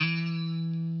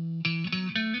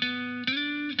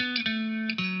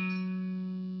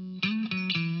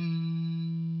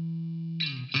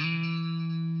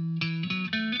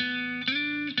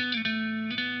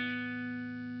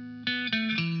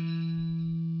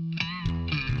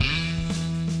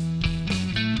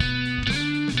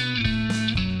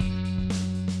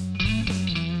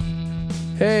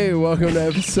Hey, welcome to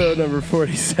episode number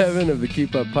 47 of the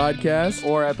Keep Up Podcast.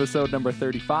 Or episode number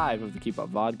 35 of the Keep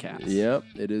Up Vodcast. Yep,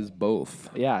 it is both.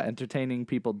 Yeah, entertaining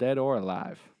people dead or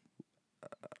alive.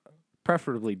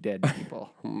 Preferably dead people.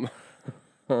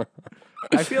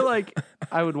 I feel like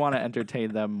I would want to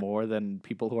entertain them more than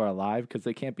people who are alive because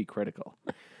they can't be critical.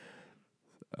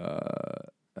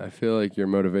 I feel like your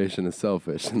motivation is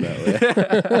selfish in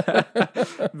that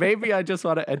way. Maybe I just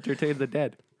want to entertain the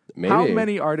dead. Maybe. How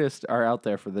many artists are out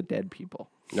there for the dead people?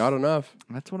 Not enough.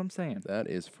 That's what I'm saying. That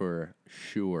is for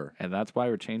sure. And that's why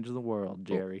we're changing the world,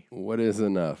 Jerry. What is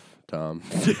enough, Tom?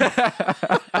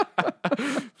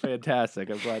 Fantastic.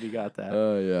 I'm glad you got that.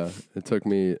 Oh, yeah. It took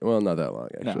me, well, not that long,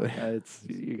 actually. No,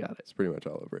 you got it. It's pretty much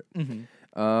all over it.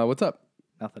 Mm-hmm. What's up?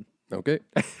 Nothing. Okay.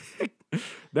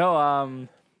 No,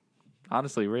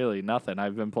 honestly, really nothing.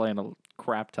 I've been playing a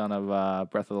crap ton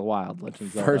of Breath of the Wild.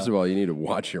 First of all, you need to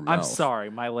watch your mouth. I'm sorry,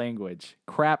 my language.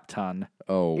 Crap ton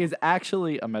is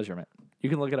actually a measurement. You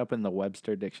can look it up in the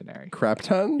Webster Dictionary. Crap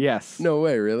ton? Yes. No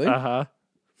way, really? Uh-huh.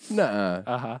 Nuh-uh.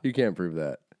 Uh-huh. You can't prove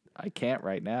that. I can't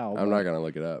right now. I'm not going to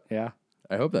look it up. Yeah.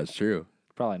 I hope that's true.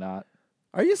 Probably not.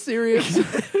 Are you serious?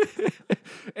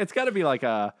 It's got to be like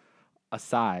a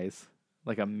size,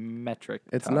 like a metric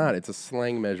It's ton. not. It's a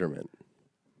slang measurement.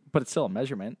 But it's still a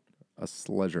measurement. A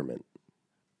sledgerment.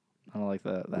 I don't like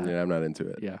that. Yeah, I'm not into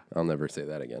it. Yeah. I'll never say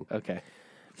that again. Okay.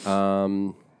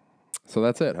 So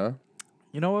that's it, huh?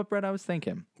 You know what, Brett? I was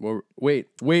thinking. Well, wait.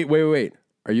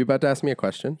 Are you about to ask me a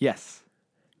question? Yes.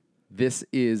 This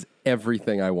is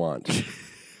everything I want.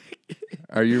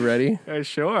 Are you ready?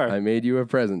 Sure. I made you a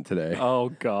present today. Oh,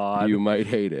 God. You might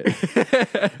hate it.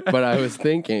 But I was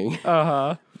thinking.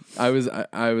 Uh-huh. I was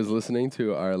listening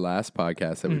to our last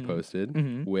podcast that we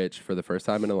posted, which for the first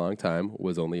time in a long time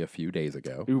was only a few days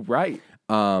ago. Right.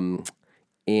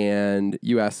 And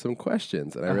you asked some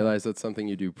questions, and I realized that's something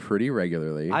you do pretty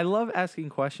regularly. I love asking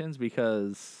questions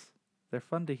because they're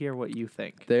fun to hear what you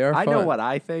think. They are I fun. know what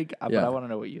I think, but I want to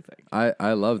know what you think.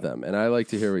 I love them, and I like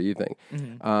to hear what you think.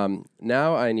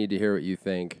 Now I need to hear what you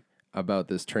think about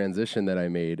this transition that I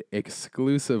made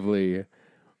exclusively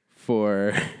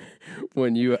for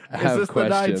when you have questions. Is this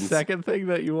questions. the 9-second thing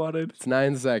that you wanted? It's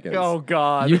 9 seconds. Oh,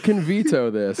 God. You can veto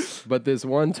this, but this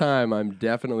one time I'm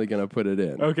definitely going to put it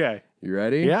in. Okay. You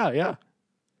ready? Yeah.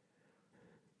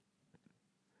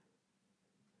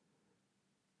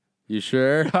 You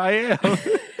sure? I am.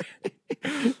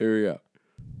 Here we go.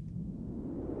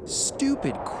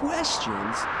 Stupid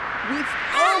questions with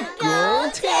Uncle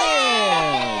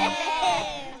Tim.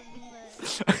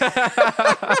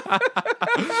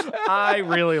 I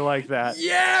really like that.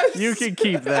 Yes! You can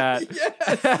keep that. Yes!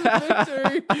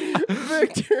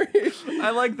 Victory! I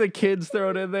like the kids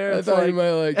thrown in there. I thought you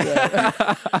might like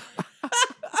that.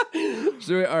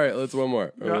 All right, let's one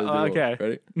more. Okay.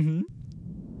 Ready? Mm-hmm.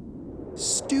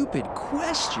 Stupid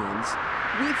questions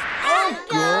with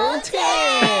Uncle Tim.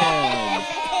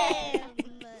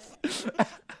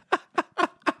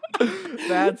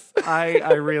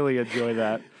 I really enjoy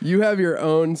that. You have your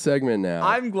own segment now.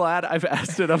 I'm glad I've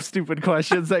asked enough stupid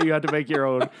questions that you had to make your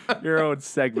own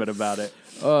segment about it.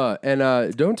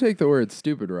 And don't take the word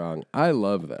stupid wrong. I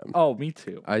love them. Oh, me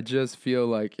too. I just feel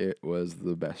like it was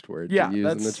the best word to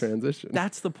use in the transition.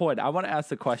 That's the point. I want to ask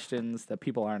the questions that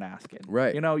people aren't asking.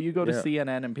 Right. You know, you go to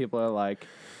CNN and people are like,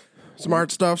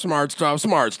 smart stuff. yeah,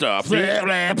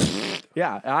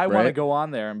 I want to Right? go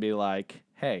on there and be like,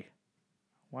 hey,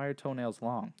 why are toenails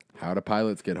long? How do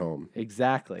pilots get home?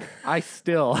 Exactly. I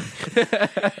still.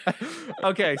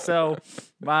 Okay, so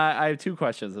I have 2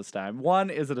 questions this time. One,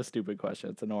 is it a stupid question?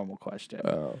 It's a normal question.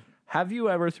 Oh. Have you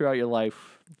ever throughout your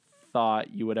life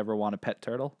thought you would ever want a pet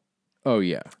turtle? Oh,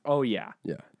 yeah. Oh, yeah.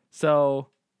 Yeah. So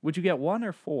would you get 1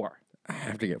 or 4? I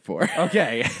have to get 4.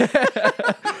 Okay.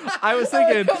 I was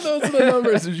thinking. Those are the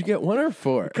numbers. Did you get 1 or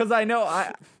 4? Because I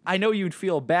know you'd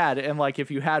feel bad, and like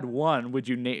if you had 1, would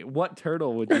you name what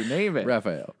turtle would you name it?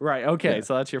 Raphael. Right. Okay. Yeah.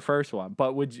 So that's your first one.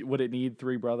 But would it need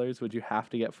 3 brothers? Would you have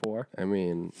to get 4? I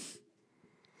mean,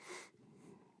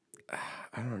 I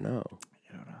don't know.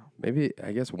 I don't know. Maybe,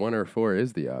 I guess 1 or 4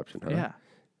 is the option, huh? Yeah.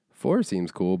 4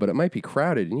 seems cool, but it might be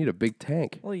crowded. You need a big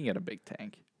tank. Well, you can get a big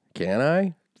tank. Can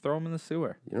I? Throw them in the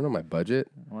sewer. You don't know my budget.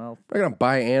 Well, I'm not going to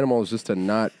buy animals just to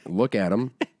not look at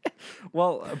them.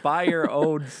 buy your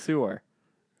own sewer,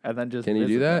 and then just. Can you do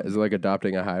visit that? them. Is it like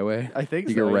adopting a highway? I think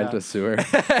you so, can rent yeah. a sewer.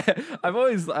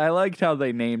 I liked how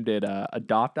they named it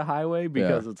Adopt a Highway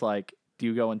because it's like, do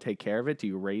you go and take care of it? Do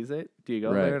you raise it? Do you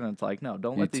go Right. there? And it's like, no,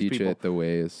 don't You let these teach people. it the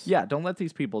ways. Yeah, don't let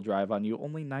these people drive on you.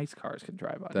 Only nice cars can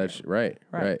drive on That's you. right.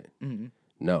 Right. Mm-hmm.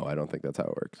 No, I don't think that's how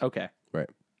it works. Okay. Right.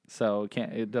 So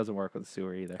it doesn't work with the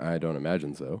sewer either. I don't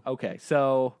imagine so. Okay,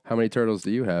 so How many turtles do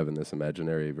you have in this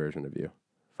imaginary version of you?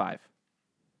 5.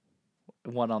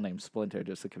 One I'll name Splinter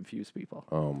just to confuse people.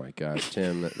 Oh my gosh,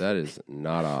 Tim, that is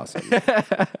not awesome.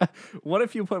 What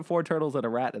if you put 4 turtles and a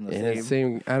rat in the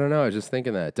same? I don't know. I was just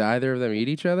thinking that. Do either of them eat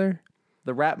each other?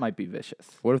 The rat might be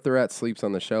vicious. What if the rat sleeps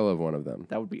on the shell of one of them?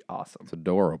 That would be awesome. It's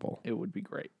adorable. It would be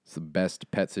great. It's the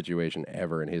best pet situation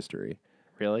ever in history.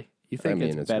 Really? You think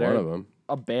it's better? One of them.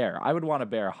 A bear. I would want a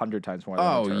bear 100 times more than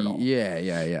a turtle.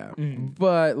 Yeah.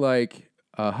 But like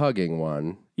a hugging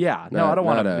one. Yeah. No, I don't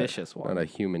want a vicious one. Not a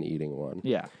human eating one.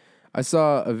 Yeah. I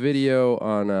saw a video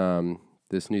on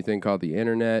this new thing called the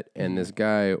internet, and this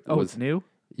guy was it's new?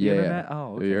 The Yeah. internet?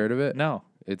 Oh, okay. Have you heard of it? No.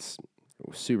 It's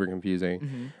super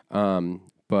confusing.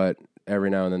 But every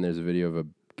now and then there's a video of a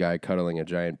guy cuddling a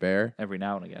giant bear. Every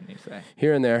now and again, you say.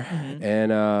 Here and there.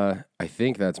 And I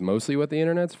think that's mostly what the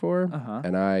internet's for. Uh-huh.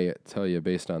 And I tell you,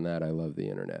 based on that, I love the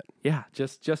internet. Yeah,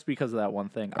 just because of that one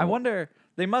thing. I wonder,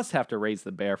 they must have to raise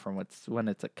the bear from when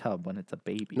it's a cub, when it's a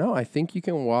baby. No, I think you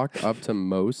can walk up to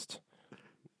most,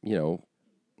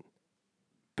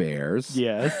 bears.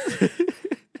 Yes.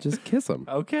 Just kiss them.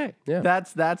 Okay. Yeah.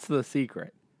 That's the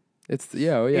secret. It's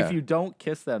yeah. If you don't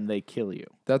kiss them, they kill you.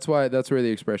 That's where the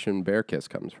expression bear kiss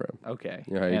comes from. Okay.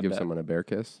 You know how you give someone a bear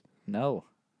kiss? No.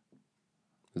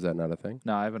 Is that not a thing?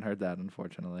 No, I haven't heard that,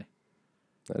 unfortunately.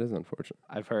 That is unfortunate.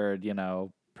 I've heard,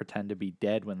 pretend to be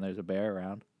dead when there's a bear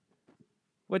around.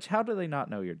 Which, how do they not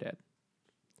know you're dead?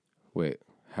 Wait,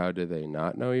 how do they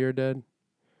not know you're dead?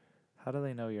 How do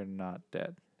they know you're not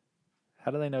dead?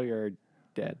 How do they know you're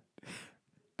dead?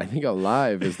 I think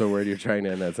alive is the word you're trying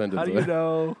to end that sentence How do with. you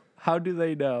know? How do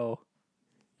they know?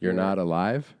 You're not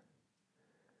alive?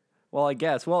 Well, I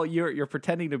guess. Well, you're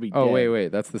pretending to be dead. Oh,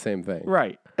 wait. That's the same thing.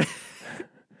 Right.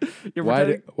 You're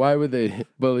pretending... Why would they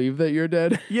believe that you're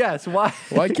dead? Yes, why?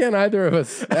 Why can't either of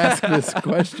us ask this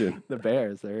question? The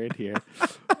bears, they're in here.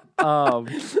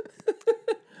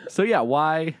 So, yeah,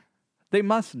 why? They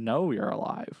must know you're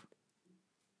alive.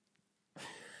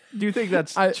 Do you think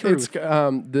that's true?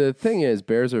 The thing is,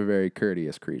 bears are very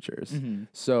courteous creatures.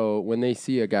 So when they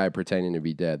see a guy pretending to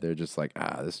be dead, they're just like,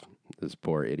 this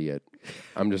poor idiot.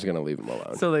 I'm just going to leave him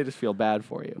alone. So they just feel bad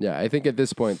for you. Yeah, I think at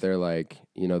this point, they're like,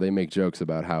 they make jokes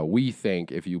about how we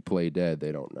think if you play dead,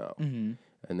 they don't know. And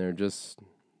they're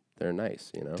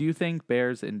nice, Do you think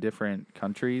bears in different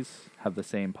countries have the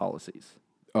same policies?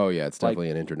 Oh, yeah, it's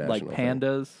definitely an international like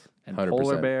pandas and 100%.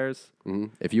 polar bears.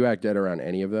 If you act dead around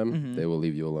any of them, they will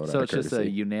leave you alone. So out it's of just a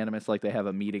courtesy. unanimous, like they have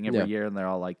a meeting every year, and they're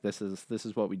all like, "This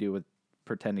is what we do with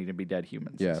pretending to be dead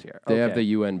humans this year." They have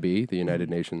the UNB, the United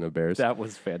Nations of Bears. That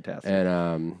was fantastic.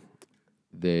 And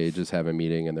they just have a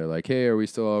meeting, and they're like, "Hey, are we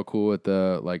still all cool with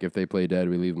if they play dead,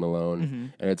 we leave them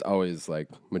alone?" And it's always like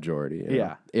majority,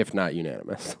 if not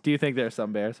unanimous. Do you think there's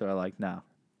some bears who are like, "No,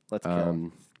 let's kill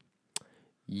them"?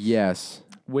 Yes.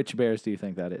 Which bears do you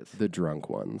think that is? The drunk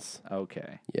ones.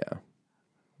 Okay. Yeah.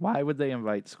 Why would they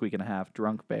invite Squeak and a Half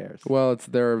drunk bears? Well,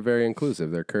 they're very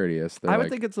inclusive. They're courteous. I would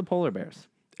think it's the polar bears.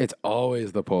 It's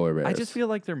always the polar bears. I just feel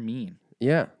like they're mean.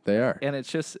 Yeah, they are. And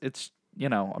it's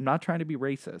I'm not trying to be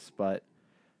racist, but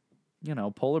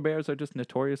polar bears are just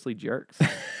notoriously jerks.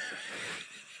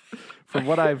 From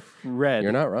what I've read.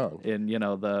 You're not wrong. In,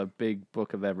 the big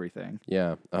book of everything.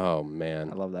 Yeah. Oh,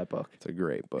 man. I love that book. It's a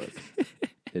great book.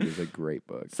 It is a great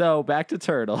book. So, back to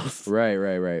turtles.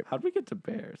 Right. How'd we get to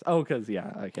bears? Oh, because, okay,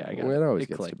 I got it. It always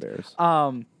gets to bears.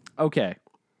 Okay.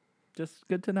 Just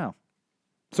good to know.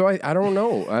 So, I don't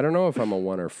know. I don't know if I'm a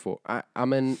 1 or 4.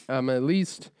 I'm at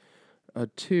least a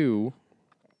 2,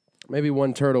 maybe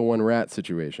 1 turtle, 1 rat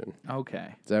situation.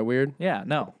 Okay. Is that weird? Yeah,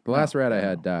 no. The last rat I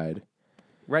had died.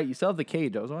 Right, you still have the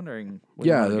cage. I was wondering.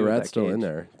 Yeah, the rat's still in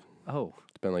there. Oh.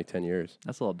 It's been like 10 years.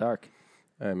 That's a little dark.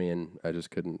 I mean, I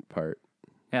just couldn't part.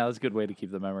 Yeah, that's a good way to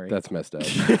keep the memory. That's messed up.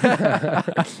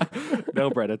 No,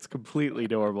 Brett, it's completely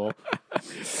adorable.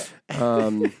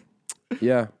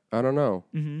 Yeah, I don't know.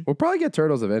 Mm-hmm. We'll probably get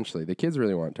turtles eventually. The kids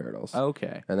really want turtles.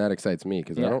 Okay. And that excites me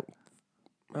because I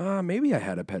don't... maybe I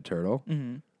had a pet turtle.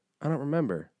 Mm-hmm. I don't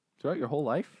remember. Throughout your whole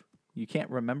life? You can't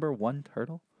remember 1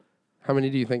 turtle? How many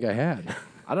do you think I had?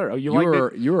 I don't know. You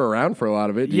were around for a lot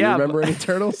of it. Do you remember any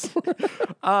turtles?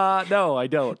 No, I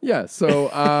don't. Yeah,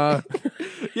 so...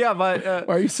 yeah, but...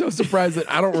 why are you so surprised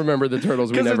that I don't remember the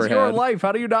turtles we never had? Because it's your life.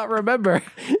 How do you not remember?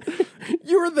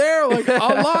 You were there, like, a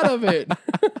lot of it.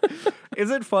 Is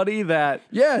it funny that...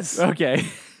 Yes. Okay.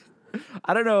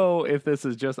 I don't know if this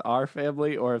is just our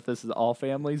family or if this is all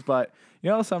families, but,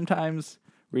 sometimes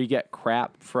where you get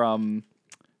crap from,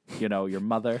 your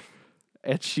mother...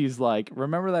 And she's like,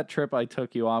 remember that trip I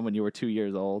took you on when you were 2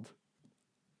 years old?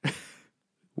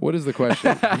 What is the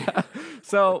question?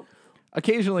 So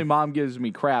occasionally mom gives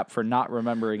me crap for not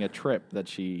remembering a trip that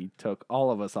she took all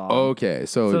of us on. Okay,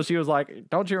 So she was like,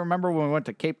 don't you remember when we went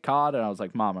to Cape Cod? And I was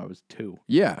like, Mom, I was 2.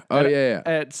 yeah. Oh, yeah.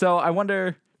 And so I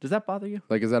wonder, does that bother you?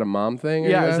 Like, is that a mom thing?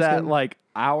 Yeah, are you is that asking? like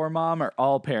our mom or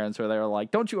all parents where they were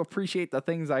like, don't you appreciate the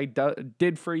things I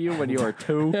did for you when you were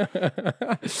 2?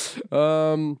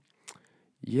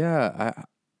 Yeah,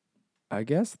 I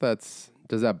guess that's.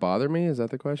 Does that bother me? Is that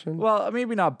the question? Well,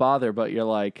 maybe not bother, but you're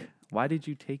like, why did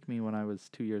you take me when I was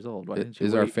 2 years old? Why didn't you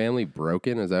Is our family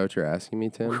broken? Is that what you're asking me,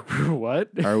 Tim? What?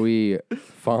 Are we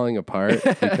falling apart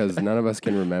because none of us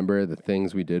can remember the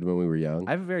things we did when we were young?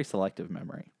 I have a very selective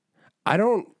memory. I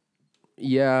don't.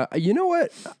 Yeah, you know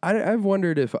what? I've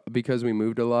wondered if because we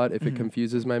moved a lot, if it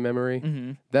confuses my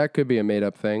memory. That could be a made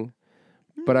up thing.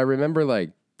 But I remember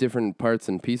like different parts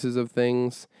and pieces of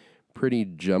things pretty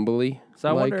jumbly. So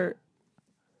I wonder,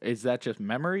 is that just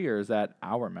memory or is that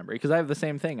our memory? Because I have the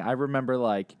same thing. I remember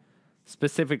like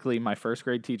specifically my first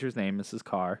grade teacher's name, Mrs.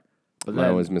 Carr. But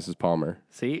Mine was Mrs. Palmer.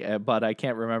 See, but I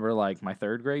can't remember like my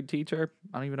third grade teacher.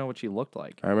 I don't even know what she looked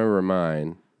like. I remember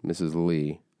mine, Mrs.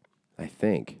 Lee, I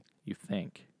think. You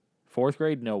think? Fourth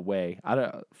grade? No way. I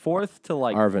don't. Fourth to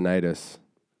like Arvanitis.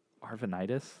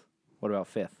 Arvanitis? What about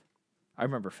fifth? I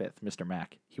remember fifth, Mr.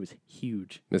 Mack. He was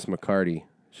huge. Miss McCarty.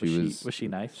 Was she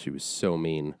nice? She was so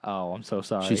mean. Oh, I'm so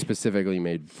sorry. She specifically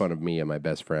made fun of me and my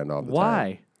best friend all the time.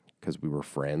 Why? Because we were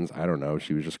friends. I don't know.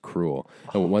 She was just cruel.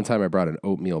 And one time I brought an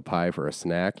oatmeal pie for a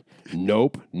snack.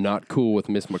 Nope, not cool with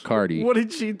Miss McCarty. What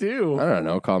did she do? I don't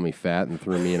know. Called me fat and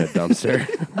threw me in a dumpster.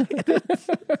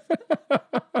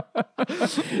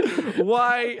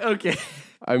 Why? Okay.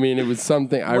 I mean, it was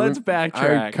something. Let's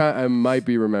backtrack. I might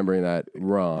be remembering that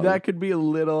wrong. That could be a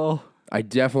little.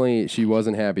 She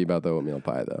wasn't happy about the oatmeal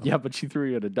pie, though. Yeah, but she threw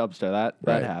you in a dumpster. That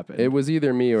Right. happened. It was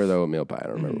either me or the oatmeal pie. I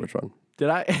don't remember which one. Did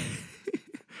I?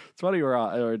 It's funny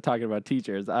we're talking about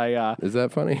teachers. Is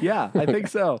that funny? Yeah, I think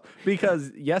so.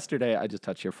 Because yesterday I just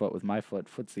touched your foot with my foot.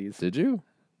 Footsies. Did you?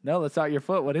 No, that's not your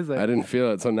foot. What is it? I didn't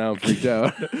feel it, so now I'm freaked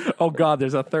out. Oh, God,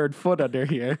 there's a third foot under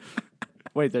here.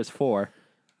 Wait, there's 4.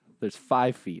 There's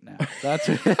 5 feet now.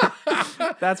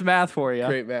 That's math for you.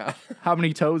 Great math. How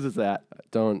many toes is that?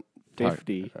 Don't.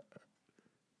 50.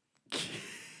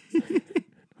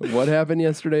 What happened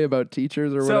yesterday about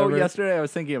teachers or So whatever? yesterday I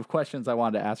was thinking of questions I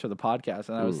wanted to ask for the podcast,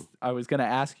 and I was going to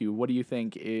ask you, what do you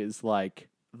think is like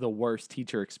the worst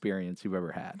teacher experience you've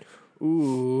ever had?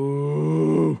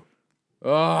 Ooh.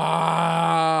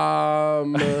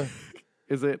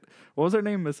 Is it, what was her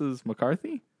name, Mrs.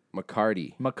 McCarthy?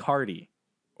 McCarty. McCarty.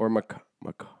 Or Miss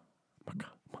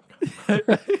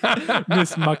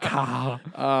Maca.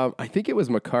 I think it was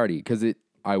McCarty because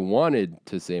I wanted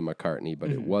to say McCartney,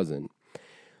 but it wasn't.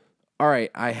 All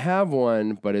right, I have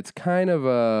one, but it's kind of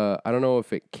I don't know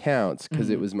if it counts because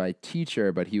it was my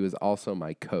teacher, but he was also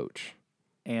my coach.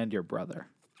 And your brother.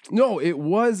 No,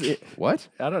 what?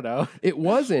 I don't know. It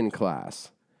was in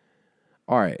class.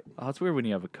 All right. Oh, it's weird when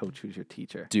you have a coach who's your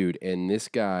teacher. Dude, and this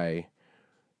guy,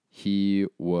 he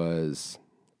was,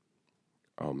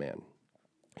 oh man.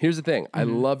 Here's the thing. I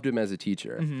loved him as a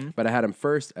teacher, but I had him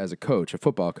first as a coach, a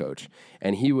football coach,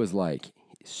 and he was like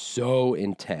so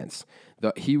intense.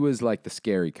 He was like the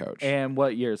scary coach. And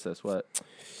what year is this? What?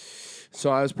 So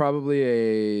I was probably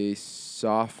a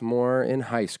sophomore in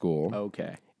high school.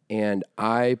 Okay. And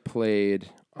I played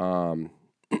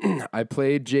I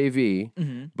played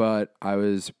JV, but I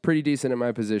was pretty decent at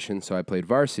my position, so I played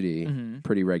varsity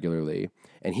pretty regularly.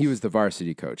 And he was the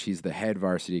varsity coach. He's the head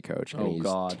varsity coach, and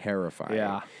he's terrifying.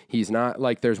 Yeah. He's not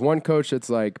like there's one coach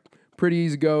that's like pretty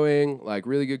easygoing, like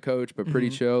really good coach, but pretty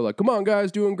chill. Like, come on,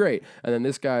 guys, doing great. And then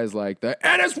this guy's like,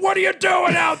 Ennis, what are you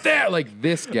doing out there? Like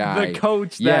this guy, The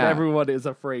coach that everyone is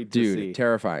afraid to see. dude,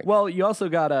 terrifying. Well, you also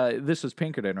got this was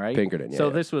Pinkerton, right? Pinkerton, yeah.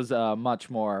 So this was much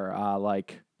more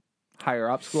like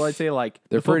higher up school, I'd say. Like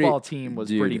They're the football team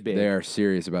was pretty big. They're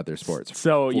serious about their sports.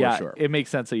 So yeah, sure. it makes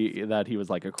sense that he was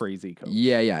like a crazy coach.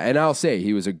 Yeah. And I'll say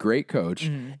he was a great coach,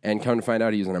 and come to find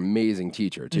out, he was an amazing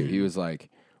teacher too. He was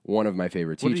like one of my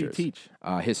favorite teachers. What did he teach?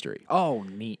 History. Oh,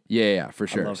 neat. Yeah, for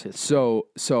sure. love history.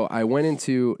 So I went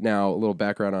into, now a little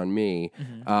background on me.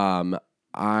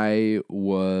 I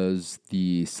was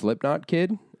the Slipknot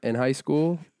kid in high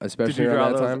school, especially Did you draw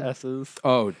around that those time. S's?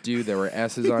 Oh, dude, there were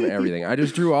S's on everything. I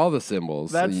just drew all the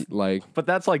symbols. But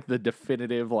that's like the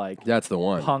definitive like That's the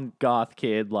one. punk goth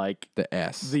kid, like The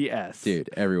S. the S. Dude,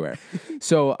 everywhere.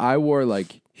 So I wore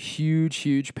like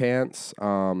huge pants,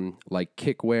 like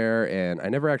kickwear, and I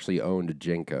never actually owned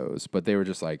Jinkos, but they were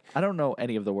just like, I don't know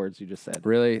any of the words you just said.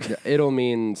 really, it'll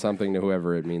mean something to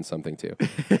whoever it means something to.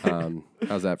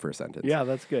 How's that for a sentence? Yeah,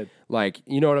 that's good. Like,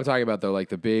 you know what I'm talking about though, like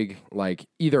the big, like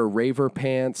either raver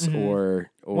pants or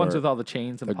Ones with all the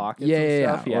chains and pockets yeah, and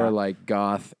yeah, stuff. yeah, or like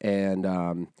goth, and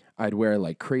I'd wear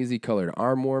like crazy colored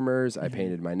arm warmers. I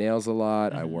painted my nails a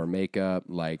lot. I wore makeup.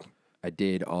 Like, I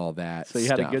did all that. So you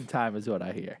had a good time, is what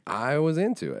I hear. I was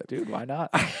into it. Dude, why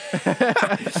not?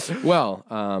 Well,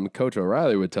 Coach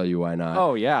O'Reilly would tell you why not.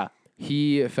 Oh, yeah.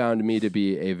 He found me to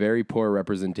be a very poor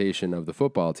representation of the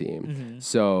football team.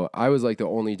 So I was like the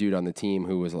only dude on the team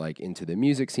who was like into the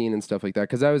music scene and stuff like that,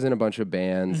 because I was in a bunch of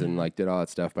bands and like did all that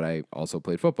stuff, but I also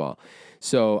played football.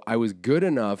 So I was good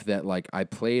enough that like I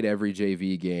played every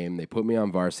JV game. They put me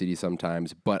on varsity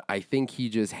sometimes, but I think he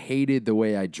just hated the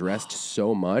way I dressed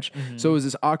so much. So it was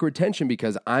this awkward tension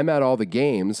because I'm at all the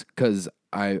games because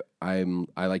I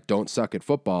like don't suck at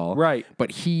football. Right. But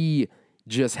he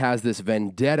just has this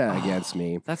vendetta against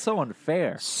me. That's so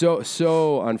unfair.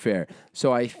 So unfair.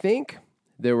 So I think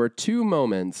there were two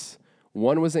moments.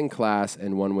 One was in class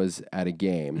and one was at a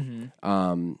game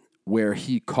where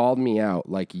he called me out,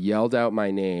 like yelled out my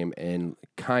name and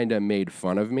kind of made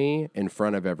fun of me in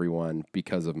front of everyone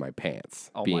because of my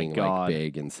pants being like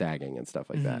big and sagging and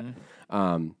stuff like that.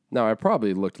 Now I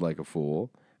probably looked like a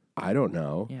fool. I don't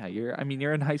know. Yeah, you're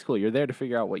in high school. You're there to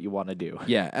figure out what you want to do.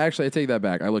 Yeah, actually, I take that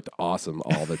back. I looked awesome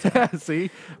all the time. See?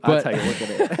 That's how you look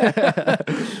at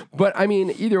it. But I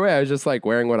mean, either way, I was just like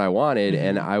wearing what I wanted.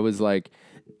 And I was like,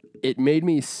 it made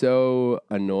me so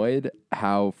annoyed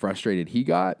how frustrated he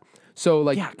got. So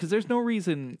like, Yeah, because there's no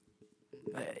reason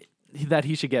that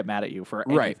he should get mad at you for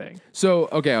anything. Right. So,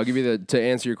 okay, I'll give you to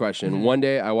answer your question. One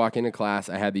day I walk into class,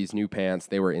 I had these new pants.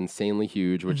 They were insanely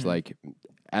huge, which like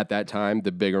at that time,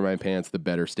 the bigger my pants, the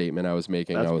better statement I was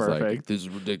making. That's I was perfect. like, this is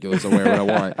ridiculous. I wear what I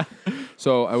want.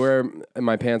 So I wear,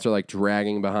 my pants are like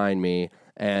dragging behind me.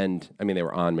 And I mean, they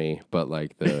were on me, but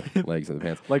like the legs of the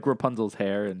pants. Like Rapunzel's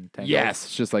hair and Tangled. Yes,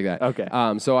 it's just like that. Okay.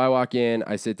 So I walk in,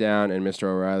 I sit down, and Mr.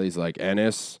 O'Reilly's like,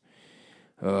 Ennis,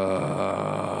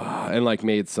 and like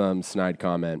made some snide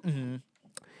comment.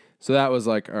 So that was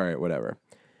like, all right, whatever.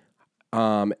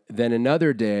 Then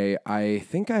another day, I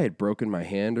think I had broken my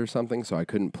hand or something, so I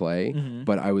couldn't play.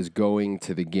 But I was going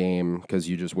to the game because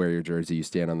you just wear your jersey, you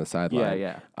stand on the sideline.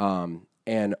 Yeah.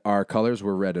 And our colors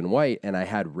were red and white, and I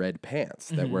had red pants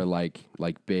that were like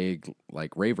big,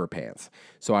 like raver pants.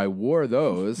 So I wore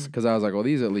those because I was like, well,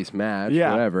 these at least match,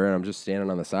 whatever. And I'm just standing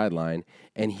on the sideline,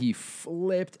 and he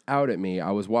flipped out at me.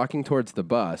 I was walking towards the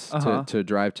bus to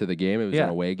drive to the game. It was an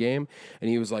away game, and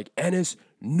he was like, Ennis,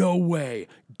 no way.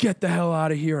 Get the hell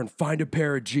out of here and find a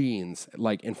pair of jeans,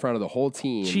 like in front of the whole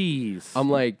team. Jeez. I'm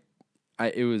like,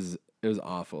 it was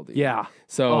awful, dude. Yeah.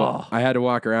 So I had to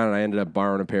walk around, and I ended up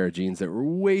borrowing a pair of jeans that were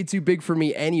way too big for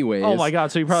me anyways. Oh my God.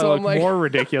 So you probably look more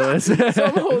ridiculous. So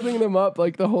I'm holding them up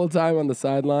like the whole time on the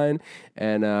sideline.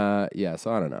 And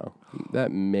so I don't know.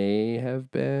 That may have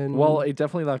been. Well, it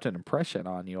definitely left an impression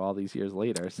on you all these years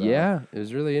later. So. Yeah, it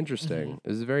was really interesting. It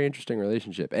was a very interesting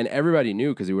relationship. And everybody knew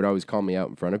because he would always call me out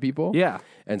in front of people. Yeah.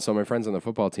 And so my friends on the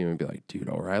football team would be like, dude,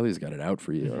 O'Reilly's got it out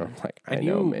for you. And I'm like, I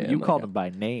know, man. You like, called him by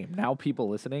name. Now people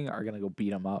listening are going to go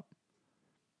beat him up.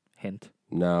 Hint.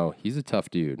 No, he's a tough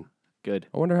dude. Good.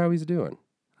 I wonder how he's doing.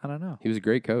 I don't know. He was a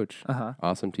great coach. Uh-huh.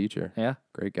 Awesome teacher. Yeah.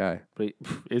 Great guy. But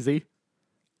is he?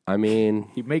 I mean,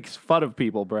 He makes fun of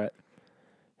people, Brett.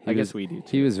 I guess we do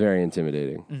too. He was very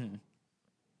intimidating.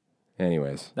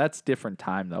 Anyways. That's different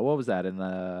time, though. What was that, in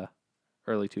the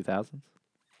early 2000s?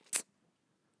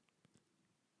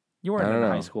 You weren't in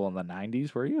high school in the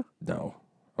 90s, were you? No,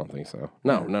 I don't think so.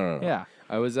 No. Yeah.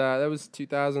 I was, that was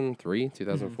 2003,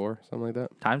 2004, something like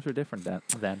that. Times were different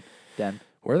then.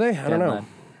 Were they? I don't know.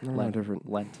 Lent. Different.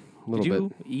 Lent. Little Did you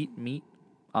bit. eat meat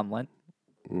on Lent?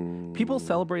 People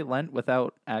celebrate Lent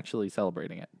without actually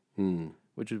celebrating it,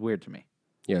 which is weird to me.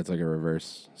 Yeah, it's like a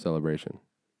reverse celebration.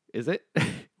 Is it?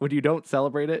 When you don't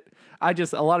celebrate it? A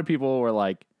lot of people were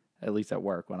like, at least at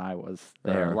work when I was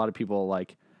there, a lot of people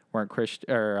like weren't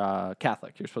Christian or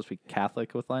Catholic. You're supposed to be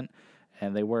Catholic with Lent,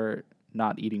 and they were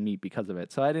not eating meat because of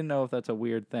it. So I didn't know if that's a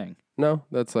weird thing. No,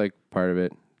 that's like part of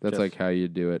it. That's like how you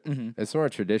do it. It's more a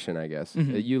tradition, I guess.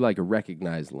 You like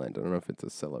recognize Lent. I don't know if it's a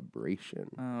celebration.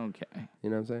 Okay. You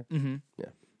know what I'm saying?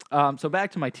 Yeah. So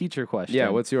back to my teacher question. Yeah,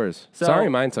 what's yours? So- Sorry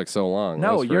mine took so long. That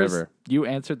No, was yours. forever. You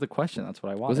answered the question. That's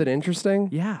what I wanted. Was it interesting?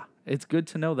 Yeah. It's good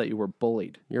to know that you were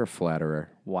bullied. You're a flatterer.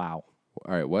 Wow.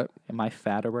 All right, what? Am I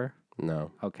fatterer?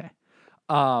 No. Okay.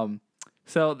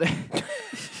 So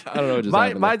I don't know what just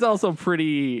happened. Mine's also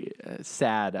pretty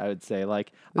sad, I would say.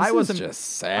 Like, This I wasn't is just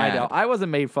sad. I know. I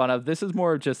wasn't made fun of. This is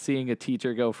more of just seeing a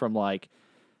teacher go from like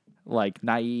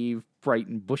naive, bright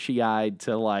and bushy-eyed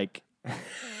to like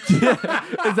is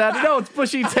that no, it's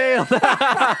bushy-tailed.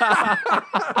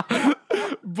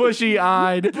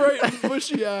 Bushy-eyed. Bright and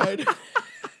bushy-eyed.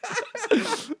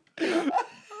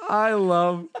 I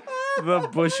love the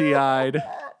bushy-eyed.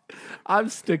 I'm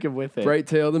sticking with it.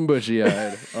 Bright-tailed and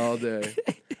bushy-eyed all day.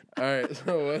 All right,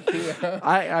 so what do you have?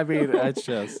 I mean, it's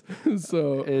just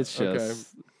Okay.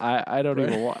 I don't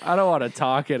even want I don't want to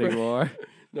talk anymore.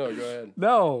 No, go ahead.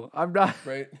 No, I'm not.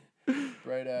 Bright-eyed,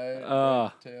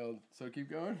 bright-tailed. So keep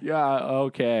going. Yeah,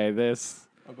 okay. This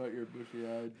How about your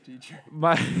bushy-eyed teacher?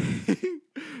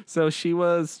 So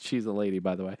she's a lady,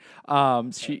 by the way.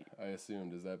 She I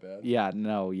assumed. Is that bad? yeah,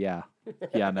 no.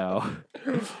 I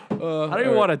don't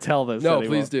even want to tell this. No, anymore.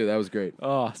 please do. That was great.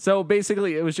 So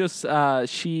basically, it was just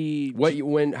she.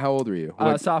 How old were you?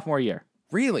 Sophomore year.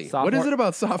 Really? What sophomore- is it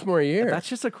about sophomore year? That's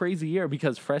just a crazy year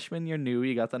because freshman year new,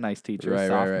 you got the nice teachers. Right,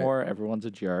 right, right. Sophomore, everyone's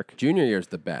a jerk. Junior year's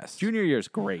the best. Junior year's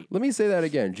great. Let me say that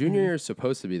again. Junior year is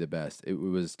supposed to be the best. It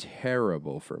was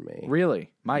terrible for me.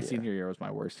 Really, my senior year was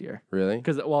my worst year. Really?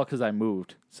 Because I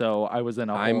moved, so I was in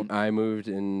a whole I moved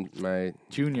in my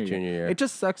junior year. It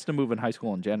just sucks to move in high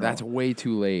school in general. That's way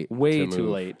too late. way to too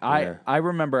move. late. Yeah. I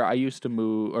remember I used to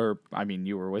move, or I mean,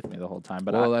 you were with me the whole time,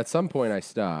 but Well, at some point I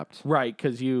stopped. right,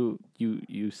 because you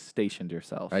stationed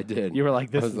yourself. I did. You were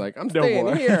like, this I was is like, I'm no staying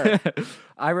more. here.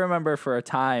 I remember for a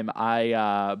time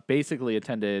I basically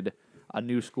attended a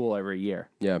new school every year.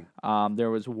 Yeah. There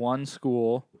was one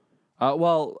school.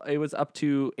 Well, it was up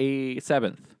to a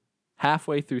seventh.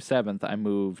 Halfway through seventh, I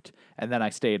moved, and then I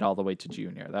stayed all the way to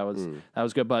junior. That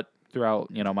was good. But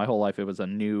throughout my whole life, it was a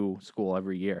new school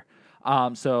every year.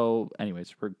 So,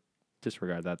 anyways,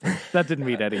 disregard that. That didn't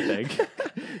mean anything.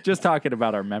 Just talking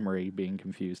about our memory being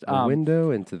confused. A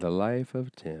window into the life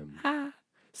of Tim.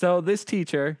 So this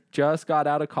teacher just got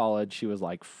out of college. She was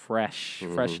like fresh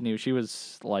new. She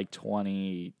was like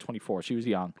 20, 24. She was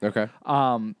young. Okay.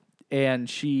 And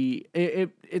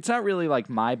it's not really like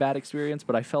my bad experience,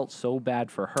 but I felt so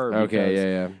bad for her.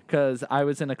 Okay, Because I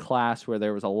was in a class where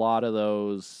there was a lot of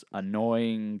those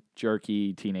annoying,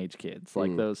 jerky teenage kids.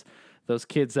 Like those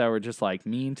kids that were just like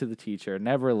mean to the teacher,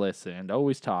 never listened,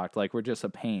 always talked, like were just a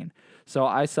pain. So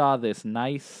I saw this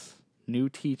nice new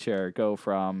teacher go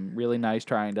from really nice,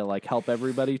 trying to like help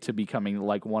everybody, to becoming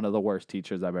like one of the worst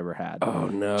teachers I've ever had. Oh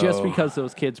no! Just because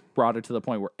those kids brought her to the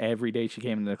point where every day she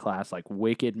came into the class like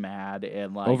wicked mad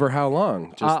and like Over how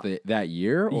long? Just that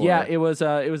year? Or? Yeah, it was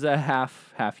a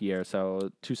half year, so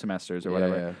 2 semesters or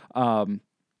whatever. Yeah.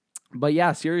 But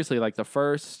yeah, seriously, like the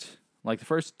first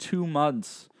 2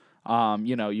 months,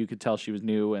 you could tell she was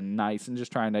new and nice and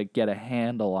just trying to get a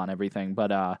handle on everything.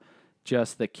 But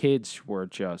just the kids were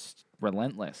just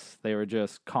relentless. They were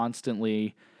just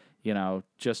constantly,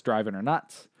 just driving her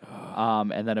nuts.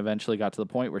 And then eventually got to the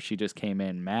point where she just came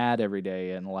in mad every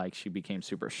day, and like she became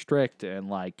super strict and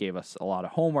like gave us a lot of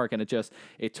homework, and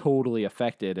it totally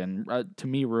affected and to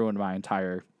me ruined my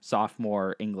entire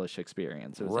sophomore English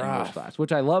experience. It was English class,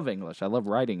 which I love English. I love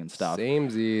writing and stuff.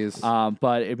 Samesies.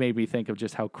 But it made me think of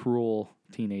just how cruel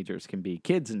teenagers can be.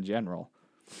 Kids in general.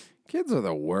 Kids are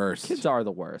the worst. Kids are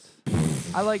the worst.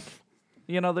 I like,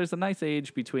 there's a nice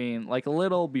age between, like, a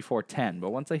little before 10, but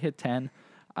once I hit 10,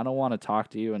 I don't want to talk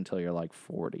to you until you're, like,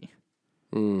 40.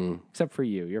 Except for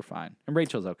you. You're fine. And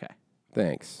Rachel's okay.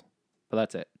 Thanks. But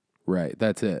that's it. Right.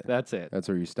 That's it. That's it. That's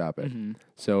where you stop it.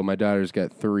 So my daughter's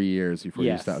got 3 years before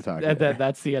you stop talking.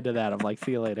 That's the end of that. I'm like,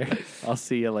 see you later. I'll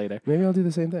see you later. Maybe I'll do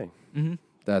the same thing.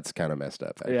 That's kind of messed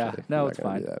up, actually. Yeah. No, I'm not it's gonna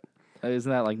fine. do that.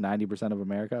 Isn't that like 90% of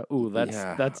America? Ooh, that's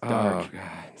dark. Oh, God.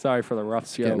 Sorry for the rough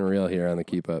It's joke. getting real here on the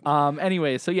Keep Up.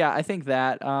 Anyway, so yeah, I think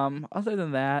that. Other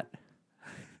than that,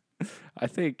 I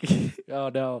think. Oh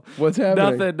no, What's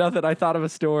happening? Nothing. I thought of a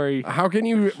story How can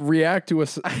you react to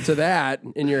that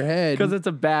in your head? because it's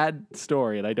a bad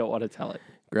story and I don't want to tell it.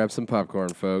 Grab some popcorn,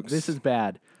 folks. This is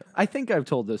bad. I think I've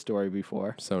told this story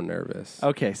before. so nervous.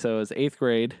 Okay, so it was 8th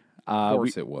grade. Of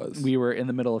course it was. We were in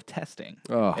the middle of testing.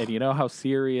 Oh. And you know how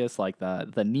serious like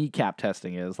the kneecap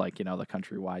testing is, like, the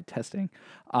countrywide testing.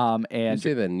 Did you And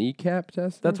say the kneecap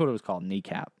test? that's what it was called,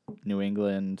 kneecap. New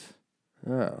England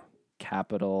Oh,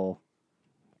 capital.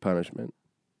 punishment.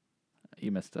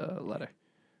 You missed a letter.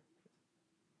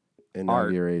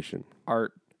 Inauguration.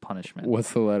 Art punishment.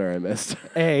 What's the letter I missed?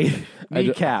 A,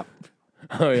 kneecap.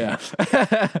 Oh yeah. All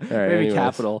right. Maybe anyways.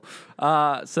 capital.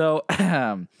 So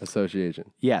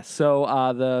Association. yes. So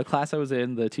the class I was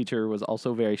in, the teacher was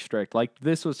also very strict. Like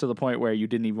this was to the point where you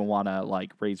didn't even want to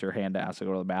like raise your hand to ask to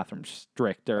go to the bathroom.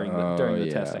 Strict during the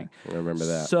testing. I remember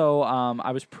that. So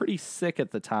I was pretty sick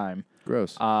at the time.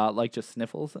 Gross. Like just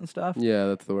sniffles and stuff. Yeah,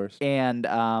 that's the worst. And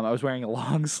I was wearing a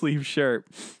long sleeve shirt,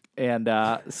 and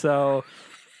so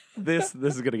this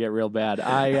is gonna get real bad.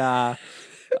 I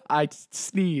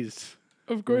sneezed.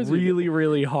 Of course.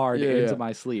 Really hard into yeah.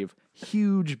 my sleeve.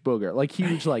 Huge booger, like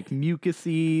huge, like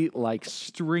mucusy, like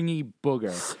stringy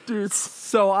booger.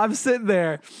 So I'm sitting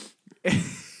there.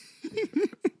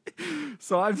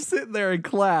 In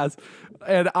class,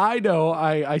 and I know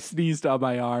I sneezed on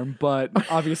my arm, but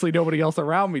obviously nobody else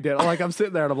around me did. Like I'm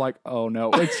sitting there and I'm like, oh no,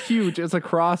 it's huge. It's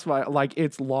across my, like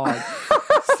it's long.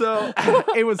 So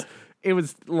it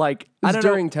was like, I don't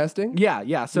during know. testing?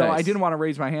 Yeah. So Nice. I didn't want to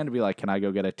raise my hand to be like, can I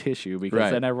go get a tissue? Because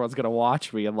Right. then everyone's going to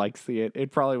watch me and like see it.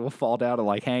 It probably will fall down and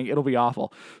like hang. It'll be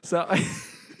awful. So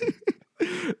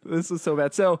this is so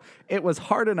bad. So it was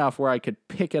hard enough where I could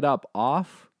pick it up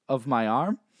off of my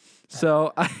arm.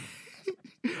 So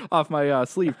off my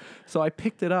sleeve. So I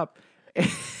picked it up.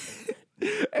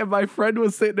 And my friend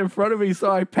was sitting in front of me, so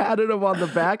I patted him on the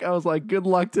back. I was like, good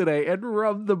luck today, and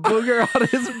rubbed the booger on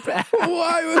his back.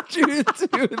 Why would you do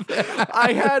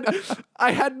that?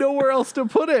 I had nowhere else to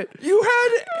put it. You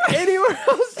had anywhere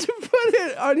else to put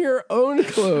it on your own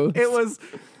clothes.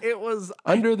 It was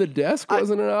Under the desk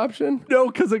wasn't an option? no,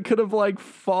 because it could have like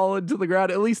fallen to the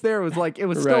ground. At least there it was like, it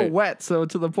was still Right. wet, so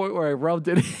to the point where I rubbed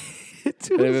it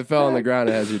into And if his it fell on the back. ground,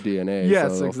 it has your DNA.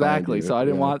 Yes, so exactly. So I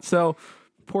didn't want, so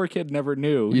poor kid never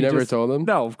knew. You He never just- told him?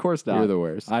 No, of course not. You're the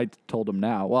worst. I told him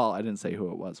now. Well, I didn't say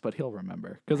who it was, but he'll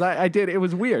remember. Because I did. It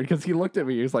was weird because he looked at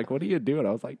me. He was like, what are you doing?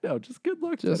 I was like, no, just good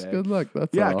luck Just today. good luck.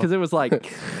 That's Yeah, all. because it was like,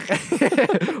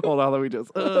 hold on, let me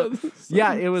just.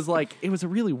 Yeah, it was like, it was a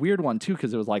really weird one too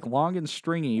because it was like long and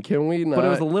stringy. Can we not? But it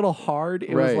was a little hard.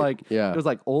 It was Right, like, yeah. it was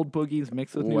like old boogies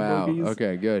mixed with Wow. new boogies.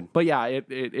 Okay, good. But yeah,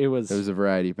 it was. It was a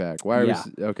variety pack. Why are Yeah.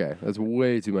 we? Okay, that's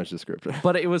way too much description.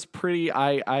 But it was pretty.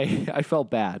 I felt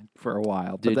bad for a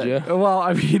while. But Did then- ya? Well,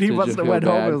 I mean, he you must have feel went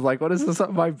home bad? and was like, "What is this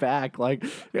on my back?" Like,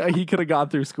 yeah, he could have gone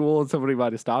through school and somebody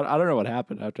might have stopped. I don't know what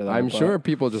happened after that. I'm but- sure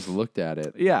people just looked at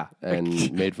it Yeah,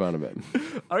 and made fun of it.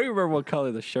 I don't even remember what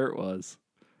color the shirt was.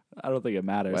 I don't think it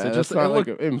matters. Well, It that's just not it like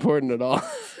looked, important at all.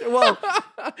 well,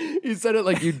 You said it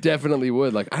like you definitely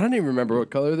would. Like, I don't even remember what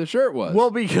color the shirt was.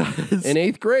 well, because in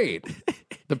 8th grade,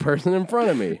 the person in front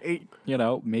of me. you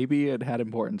know, maybe it had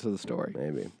importance to the story.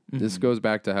 Maybe. This goes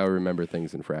back to how I remember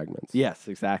things in fragments. Yes,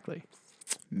 exactly.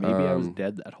 Maybe I was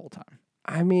dead that whole time.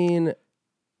 I mean,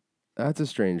 that's a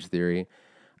strange theory.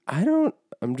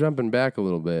 I'm jumping back a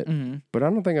little bit, but I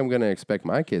don't think I'm going to expect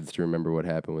my kids to remember what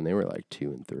happened when they were like 2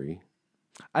 and 3.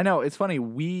 I know it's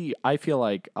funny. I feel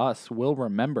like us will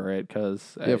remember it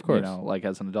because, Yeah, of course. you know, like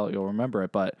as an adult, you'll remember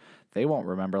it, but they won't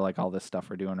remember like all this stuff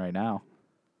we're doing right now,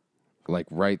 Like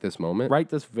right this moment. right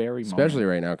this very moment. Especially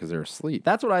right now because they're asleep.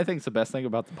 That's what I think is the best thing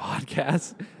about the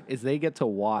podcast is they get to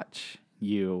watch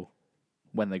you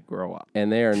when they grow up.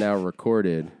 And they are now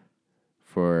recorded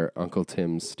for Uncle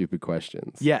Tim's stupid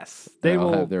questions. Yes, they I'll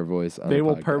will have their voice on They the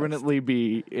will podcast. permanently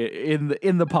be in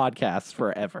the podcast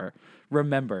forever,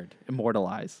 remembered,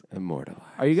 immortalized. Immortalized.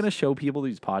 Are you gonna show people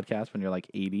these podcasts when you're like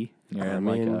 80 and you're in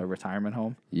mean, like a retirement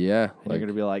home? Yeah. And you're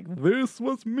gonna be like, "This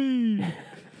was me."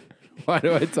 Why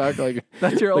do I talk like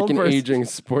That's your like old an person. aging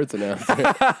sports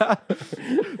announcer?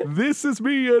 This is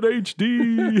me in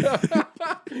HD.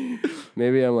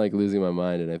 Maybe I'm like losing my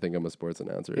mind and I think I'm a sports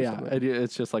announcer or Yeah, something.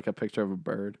 it's just like a picture of a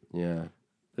bird. Yeah.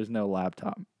 There's no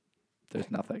laptop. There's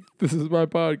nothing. This is my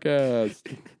podcast.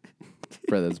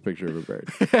 Brett, that's a picture of a bird.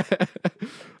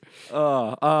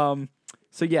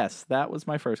 So yes, that was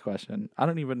my first question. I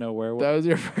don't even know where. That was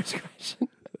your first question.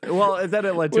 Well, and then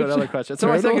it led to Which- another question. So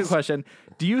my second turtles? question: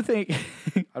 do you think?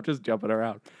 I'm just jumping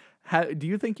around. Do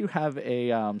you think you have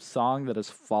a song that has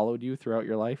followed you throughout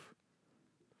your life?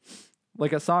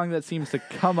 Like a song that seems to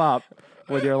come up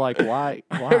when you're like, why?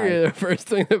 Okay, the first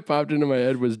thing that popped into my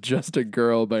head was Just a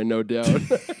Girl by No Doubt.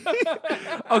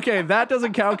 Okay, that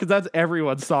doesn't count because that's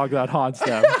everyone's song that haunts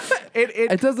them.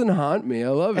 It doesn't haunt me. I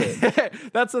love it.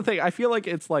 That's the thing. I feel like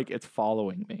it's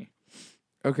following me.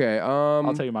 Okay.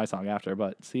 I'll tell you my song after,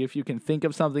 but see if you can think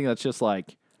of something that's just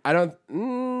like. I don't.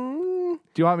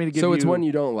 Do you want me to give you? So it's one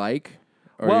you don't like,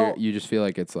 or Well, you just feel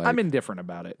like it's like. I'm indifferent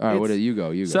about it. All right. What do It's- you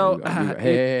go? You go. so, you go, you go. it-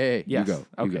 Hey. yes, You go.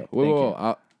 okay, You go. thank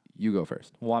Whoa. You go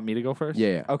first. Want me to go first?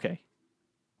 Yeah. Okay.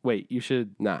 Wait, you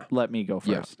should Nah. let me go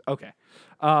Yeah. first. Okay.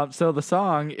 So the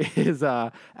song is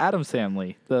Adam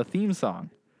Sandler, the theme song.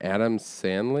 Adam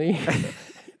Sandler.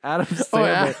 Adam's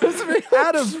Sandler.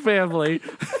 Adam's Family.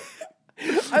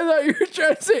 I thought you were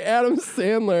trying to say Adam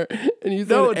Sandler, and you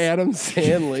said Adam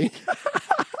Sandley.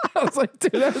 I was like,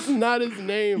 dude, that's not his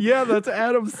name. Yeah, that's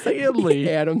Adam Sandler.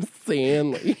 Adam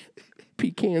Sandley.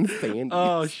 Pecan Sandy.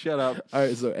 Oh, shut up. All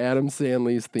right, so Adam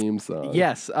Sandler's theme song.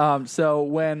 Yes. So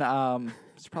when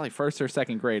it's probably first or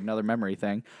second grade, another memory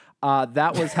thing.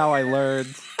 That was how I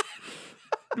learned.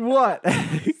 What?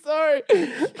 Sorry.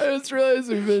 I just realized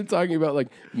we've been talking about like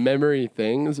memory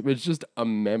things, but it's just a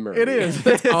memory. It is.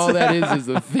 That's all that is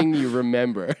the thing you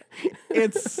remember.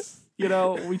 It's,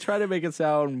 we try to make it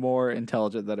sound more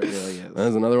intelligent than it really is.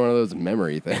 That's another one of those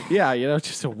memory things. Yeah,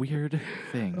 just a weird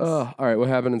thing. Oh, all right. What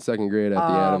happened in second grade at the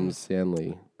Adam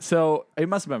Sandler? So it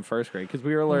must have been first grade because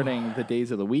we were learning the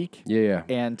days of the week. Yeah.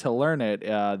 And to learn it,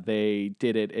 they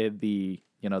did it in the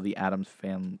Addams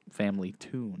Family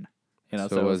tune.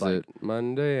 So it was like, it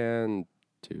Monday and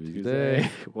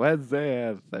Tuesday, Wednesday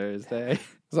and Thursday?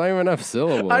 It's not even enough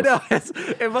syllables. I know.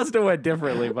 It must have went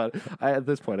differently, but at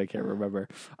this point I can't remember.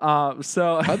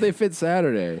 So how'd they fit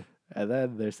Saturday? And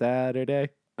then there's Saturday, days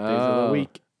of the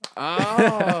week.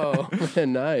 Oh,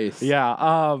 nice.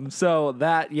 Yeah. So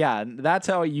that's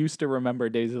how I used to remember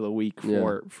days of the week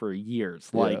for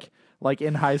years. Like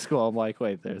in high school, I'm like,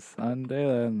 wait, there's Sunday,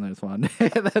 then there's Monday.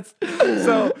 That's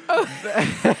so.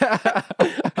 I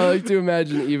like to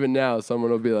imagine even now,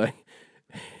 someone will be like,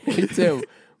 "Hey Tim,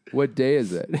 what day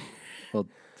is it?" Well,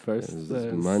 first it's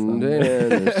Monday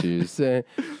and there's Tuesday,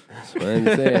 it's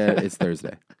Wednesday, and it's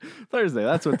Thursday. Thursday,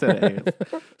 that's what today is.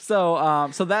 So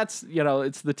that's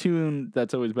it's the tune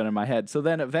that's always been in my head. So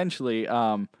then eventually,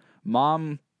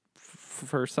 Mom.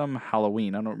 For some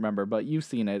Halloween, I don't remember, but you've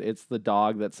seen it. It's the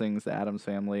dog that sings the Addams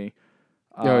Family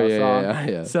song.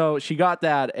 Yeah. So she got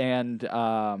that, and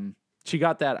I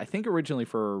think originally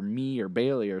for me or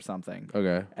Bailey or something.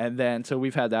 Okay. And then so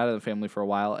we've had that in the family for a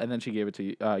while, and then she gave it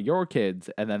to your kids,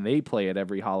 and then they play it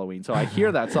every Halloween. So I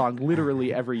hear that song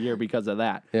literally every year because of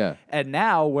that. Yeah. And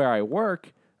now where I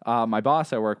work, my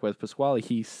boss I work with, Pasquale,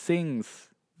 he sings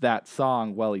that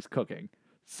song while he's cooking.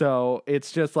 So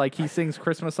it's just like he sings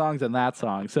Christmas songs and that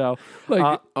song. So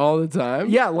like all the time?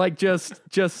 Yeah, like just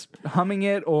humming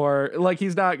it, or like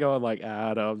he's not going like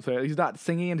Adam. So he's not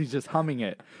singing it, he's just humming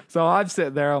it. So I'm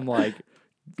sitting there, I'm like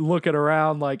looking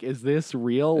around like, is this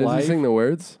real life? Does he sing the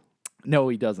words? No,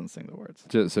 he doesn't sing the words.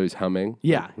 Just so he's humming?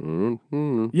 Yeah.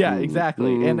 Yeah,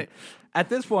 exactly. And at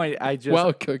this point, I just...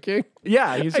 While cooking?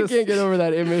 Yeah, he's just... I can't get over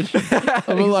that image of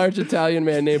a large Italian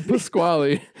man named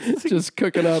Pasquale just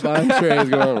cooking up entrees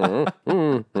going...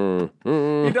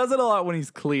 He does it a lot when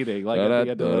he's cleaning, like at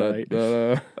the end of the night.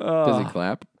 Does he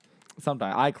clap?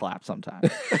 Sometimes. I clap sometimes.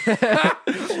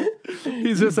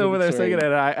 He's just over there singing it,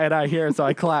 and I hear it, so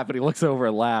I clap, and he looks over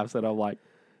and laughs, and I'm like...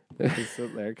 Just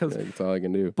sit there, because that's all I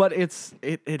can do. But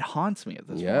it haunts me at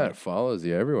this point. Yeah, it follows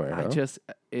you everywhere. I don't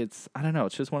know.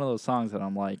 It's just one of those songs that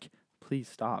I'm like, please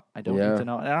stop. I don't need to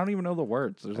know. And I don't even know the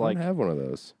words. There's I don't have one of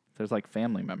those. There's like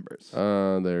family members.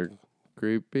 They're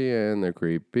creepy and they're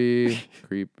creepy,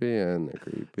 creepy and they're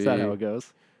creepy. Is that how it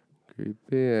goes?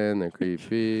 Creepy and they're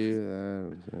creepy.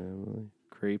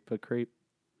 Creep a creep.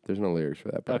 There's no lyrics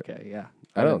for that part. Okay, yeah.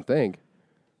 I don't think.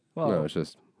 Well, no, it's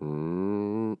just.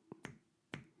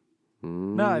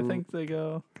 No, I think they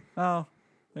go. Oh,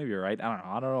 maybe you're right. I don't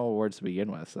know. I don't know what words to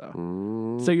begin with.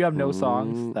 So you have no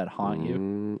songs that haunt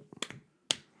you.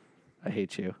 I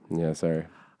hate you. Yeah, sorry.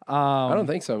 I don't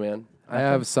think so, man. I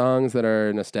have songs that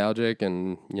are nostalgic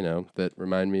and that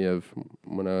remind me of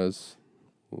when I was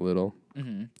little,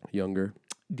 younger.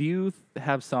 Do you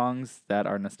have songs that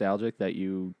are nostalgic that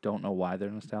you don't know why they're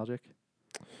nostalgic?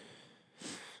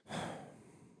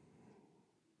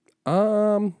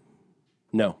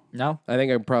 No. No? I think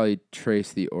I'd probably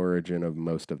trace the origin of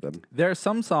most of them. There are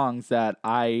some songs that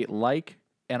I like,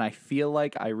 and I feel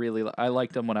like I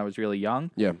liked them when I was really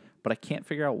young. Yeah. But I can't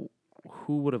figure out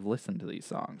who would have listened to these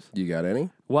songs. You got any?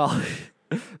 Well,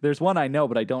 there's one I know,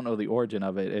 but I don't know the origin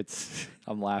of it.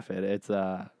 I'm laughing. It's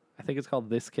I think it's called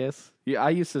This Kiss. Yeah, I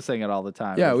used to sing it all the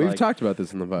time. Yeah, we've talked about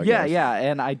this in the podcast. Yeah,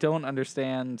 and I don't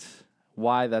understand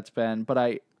why that's been, but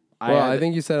I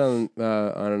think you said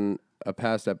on a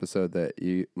past episode that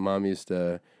Mom used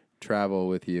to travel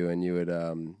with you and you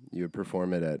would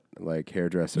perform it at like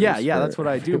hairdressers. Yeah, that's what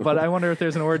I do. But I wonder if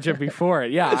there's an origin before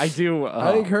it. Yeah, I do.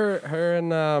 I think her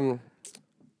and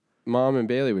Mom and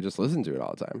Bailey would just listen to it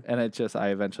all the time. And I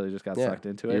eventually just got sucked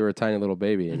into it. You were a tiny little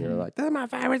baby and you were like, "That's my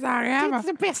favorite song ever. It's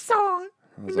the best song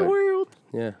in the world."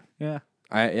 Yeah. Yeah.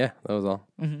 That was all.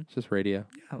 It's just radio.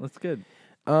 Yeah, that's good.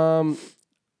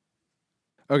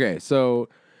 Okay, so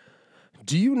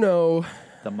do you know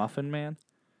The Muffin Man?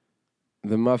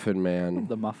 The Muffin Man.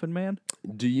 The Muffin Man?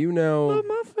 Do you know? The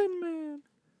Muffin Man.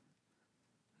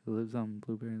 Who lives on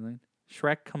Blueberry Lane?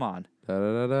 Shrek, come on. Da,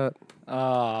 da, da,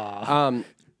 Ah. da.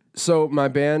 So my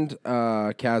band,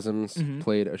 Chasms,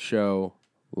 played a show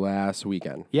last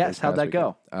weekend. Yes, how'd that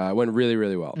go? It went really,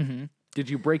 really well. Did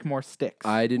you break more sticks?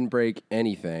 I didn't break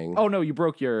anything. Oh, no, you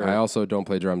broke your... I also don't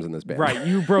play drums in this band. Right,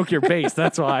 you broke your bass,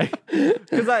 that's why.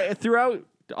 Because throughout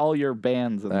all your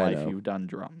bands in life, know. you've done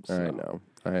drums. I so. know.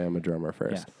 I am a drummer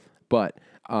first. Yes. But,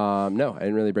 no, I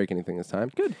didn't really break anything this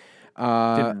time. Good.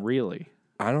 Didn't really.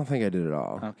 I don't think I did at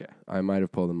all. Okay. I might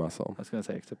have pulled a muscle. I was going to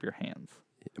say, except your hands.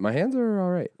 My hands are all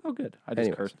right. Oh, good. I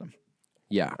just cursed them.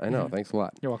 Yeah, I know. Thanks a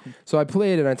lot. You're welcome. So I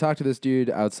played and I talked to this dude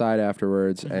outside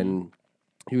afterwards, and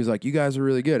he was like, "You guys are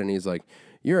really good." And he's like,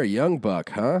 "You're a young buck,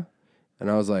 huh?" And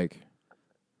I was like,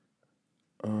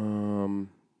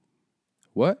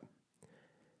 what?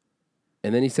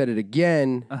 And then he said it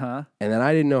again, and then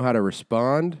I didn't know how to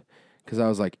respond because I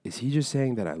was like, "Is he just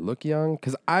saying that I look young?"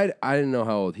 Because I didn't know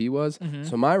how old he was.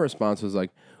 So my response was like,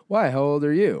 "Why? How old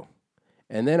are you?"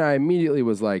 And then I immediately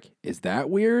was like, "Is that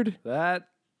weird?"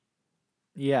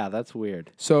 Yeah, that's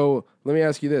weird. So let me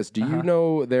ask you this: do you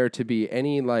know there to be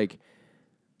any like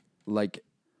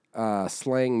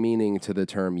slang meaning to the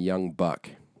term "young buck"?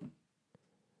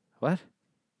 What?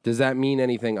 Does that mean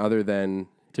anything other than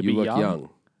To you be look young? young?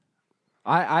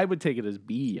 I would take it as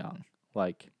be young.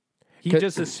 Like, he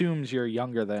just assumes you're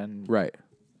younger than Right.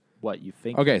 what you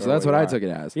think. Okay, so that's what I took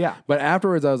it as. Yeah. But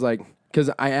afterwards, I was like,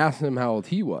 because I asked him how old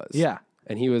he was. Yeah.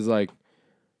 And he was like,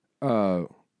 well,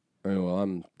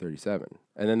 I'm 37.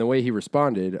 And then the way he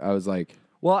responded, I was like,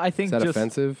 Well, I think is that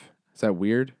offensive? Is that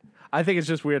weird? I think it's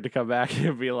just weird to come back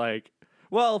and be like,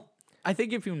 well, I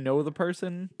think if you know the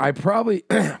person, I probably,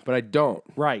 but I don't.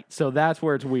 right. So that's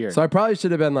where it's weird. So I probably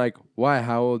should have been like, why?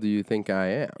 How old do you think I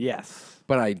am? Yes.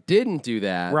 But I didn't do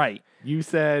that. Right. You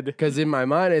said, Because in my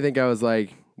mind, I think I was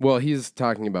like, well, he's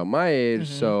talking about my age.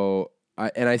 So,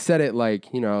 I said it like,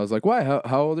 I was like, why?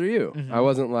 How old are you? I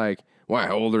wasn't like, why?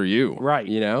 How old are you? Right.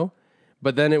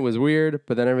 But then it was weird,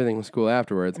 but then everything was cool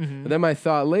afterwards. But then my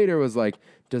thought later was like,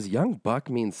 does young buck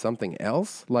mean something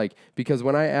else? Like, because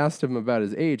when I asked him about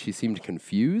his age, he seemed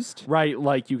confused. right,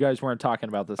 like you guys weren't talking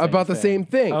about the same About the same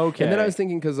thing. Okay. And then I was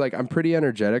thinking, because like I'm pretty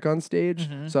energetic on stage.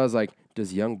 So I was like,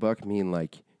 does young buck mean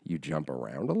like you jump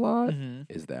around a lot?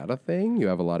 Is that a thing? You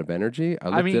have a lot of energy? I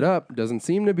looked it up. Doesn't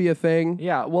seem to be a thing.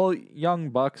 Yeah, well,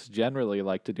 young bucks generally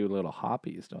like to do little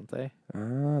hoppies, don't they?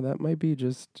 That might be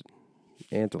just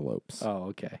antelopes Oh,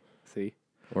 okay. See?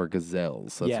 or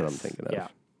gazelles. That's what I'm thinking of. Yeah,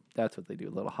 that's what they do,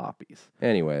 little hoppies.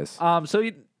 Anyways,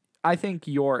 I think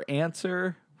your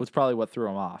answer was probably what threw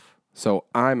him off. so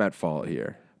I'm at fault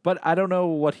here. But I don't know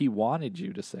what he wanted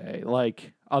you to say,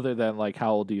 like, other than, like,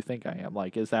 how old do you think I am?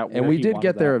 Like, is that where And we he did wanted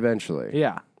get there that? eventually.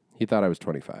 Yeah. He thought I was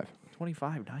 25.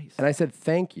 25, nice. And I said,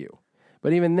 thank you.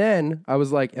 But even then, I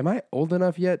was like, am I old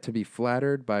enough yet to be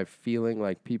flattered by feeling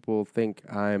like people think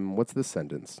I'm, what's the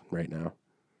sentence right now?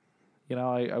 You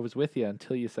know, I was with you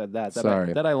until you said that.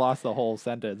 Sorry. Then I lost the whole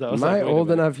sentence. Am I old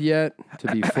enough yet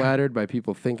to be flattered by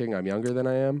people thinking I'm younger than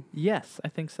I am? Yes, I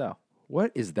think so.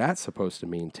 What is that supposed to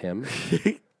mean, Tim?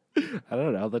 I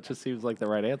don't know. That just seems like the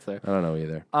right answer. I don't know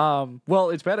either. Well,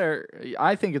 it's better.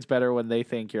 I think it's better when they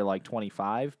think you're like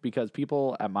 25 because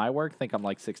people at my work think I'm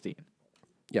like 16.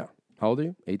 Yeah. How old are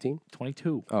you? 18?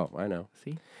 22. Oh, I know.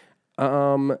 See?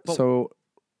 So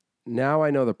now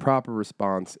I know the proper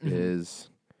response is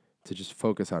to just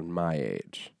focus on my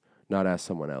age, not ask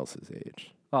someone else's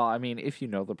age. Well, I mean, if you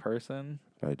know the person.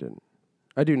 I didn't.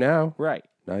 I do now. Right.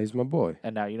 Now he's my boy.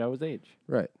 And now you know his age.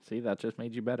 Right. See, that just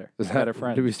made you better. Is that, Better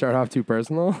friend. Did we start off too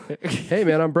personal? Hey,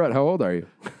 man, I'm Brett. How old are you?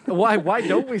 Why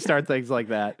don't we start things like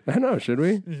that? I know. Should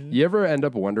we? You ever end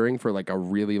up wondering for like a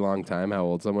really long time how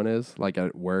old someone is, like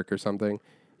at work or something?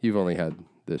 You've only had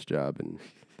this job, and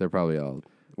they're probably all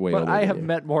way older. But I than have you.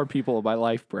 met more people in my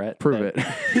life, Brett. Prove it.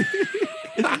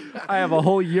 I have a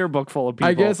whole yearbook full of people.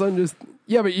 I guess I'm just.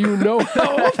 Yeah, but you know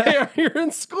how old they are. You're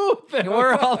in school with them.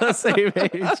 We're all the same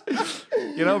age.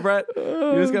 You know, Brett,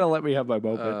 you're just going to let me have my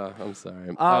moment. I'm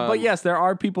sorry. But yes, there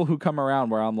are people who come around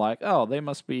where I'm like, oh, they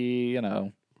must be,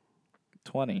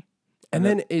 20. And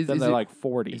then is they're it like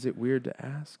 40. Is it weird to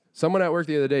ask? Someone at work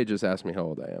the other day just asked me how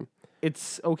old I am.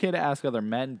 It's okay to ask other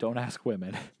men. Don't ask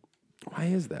women. Why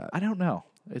is that? I don't know.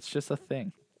 It's just a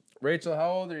thing. Rachel, how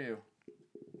old are you?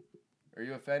 Are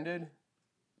you offended?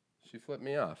 She flipped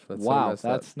me off. That's so Wow, messed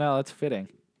up. that's fitting.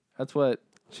 That's what.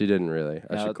 She didn't really.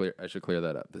 I No, should clear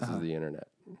that up. This is the internet.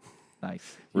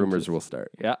 Nice. Rumors will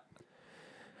start. Yeah.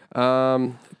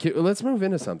 Let's move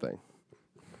into something.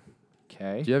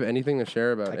 Okay. Do you have anything to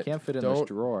share about it? I can't fit in this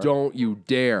drawer. Don't you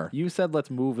dare. You said let's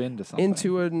move into something.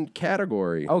 Into a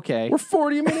category. Okay. We're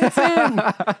 40 minutes in.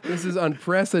 This is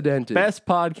unprecedented. Best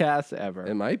podcast ever.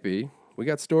 It might be. We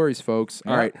got stories, folks.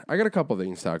 All right. I got a couple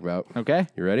things to talk about. Okay.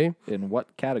 You ready? In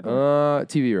what category?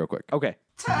 TV real quick. Okay.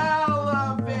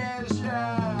 Television.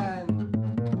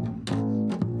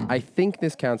 I think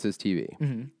this counts as TV.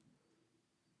 Mm-hmm.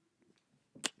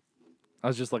 I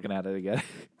was just looking at it again.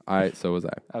 So was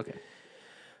I. Okay.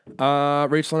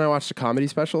 Rachel and I watched a comedy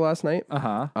special last night.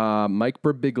 Uh-huh. Mike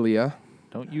Birbiglia.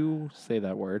 Don't you say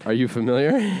that word. Are you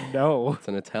familiar? No. It's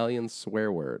an Italian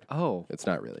swear word. Oh. It's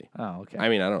not really. Oh, okay. I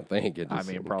mean, I don't think it. Just,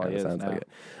 it probably is sounds now. like it.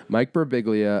 Mike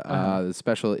Birbiglia. The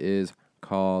special is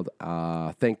called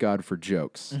 "Thank God for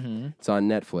Jokes." Mm-hmm. It's on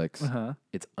Netflix. Uh-huh.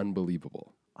 It's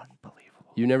unbelievable.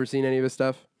 Unbelievable. You never seen any of his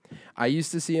stuff? I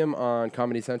used to see him on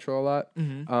Comedy Central a lot.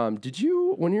 Mm-hmm. Did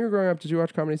you, when you were growing up, did you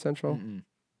watch Comedy Central? Mm-mm.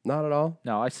 Not at all?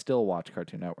 No, I still watch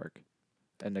Cartoon Network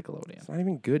and Nickelodeon. It's not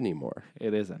even good anymore.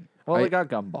 It isn't. Well, they got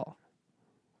Gumball.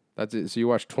 That's it. So you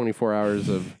watch 24 hours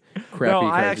of crappy No, I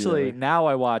Cartoon actually, Network? now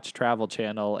I watch Travel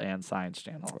Channel and Science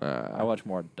Channel. I watch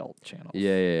more adult channels.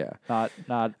 Yeah.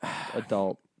 Not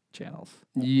adult channels.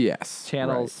 Yes.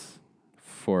 Channels right.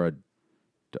 For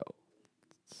adult.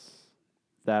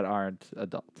 that aren't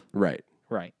adult. Right.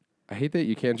 Right. I hate that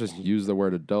you can't just use the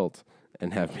word adult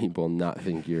and have people not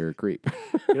think you're a creep.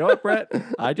 You know what, Brett?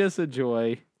 I just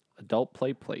enjoy adult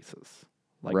play places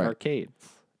like Right. arcades.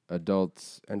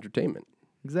 Adults entertainment.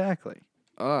 Exactly.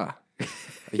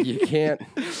 You can't.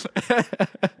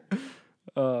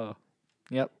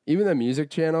 Yep. Even the music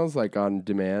channels, like on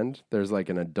demand, there's like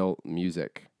an adult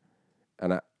music.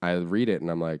 And I read it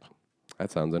and I'm like,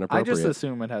 that sounds I inappropriate. just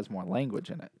assume it has more language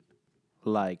in it.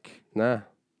 Like Nah.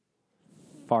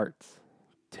 farts.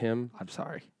 Tim. I'm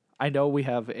sorry. I know we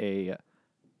have a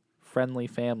friendly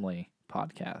family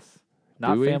podcast.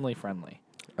 Not Do we? family friendly.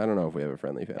 I don't know if we have a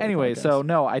friendly family. Anyway, podcast. so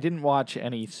no, I didn't watch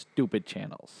any stupid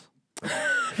channels.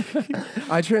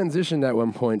 I transitioned at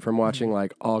one point from watching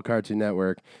like all Cartoon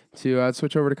Network to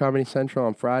switch over to Comedy Central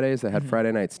on Fridays. They had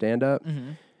Friday night stand up.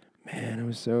 Mm-hmm. Man, it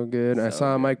was so good. I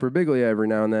saw Mike Birbiglia every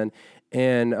now and then,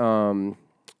 and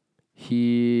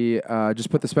he just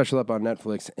put the special up on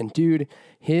Netflix. And dude,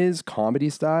 his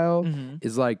comedy style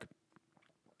is like,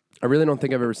 I really don't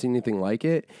think I've ever seen anything like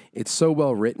it. It's so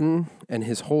well written, and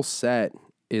his whole set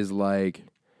is like,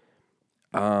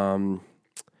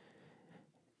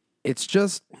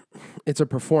 it's a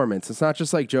performance. It's not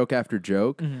just like joke after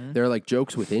joke. There are like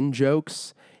jokes within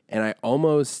jokes. And it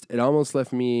almost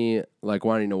left me like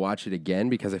wanting to watch it again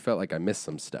because I felt like I missed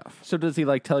some stuff. So does he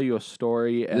like tell you a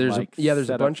story? And There's there's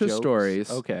a bunch of stories.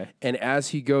 Okay. And as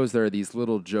he goes, there are these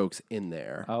little jokes in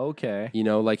there. Okay. You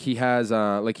know, like he has,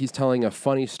 like he's telling a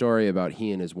funny story about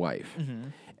he and his wife.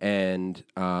 And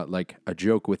like a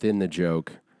joke within the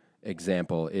joke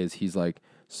example is he's like,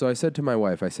 so I said to my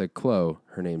wife, I said, Chloe,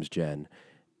 her name's Jen.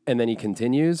 And then he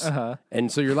continues.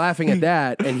 And so you're laughing at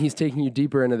that, and he's taking you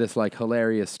deeper into this like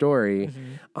hilarious story.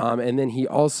 And then he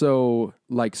also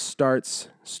like starts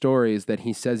stories that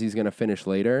he says he's going to finish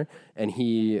later. And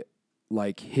he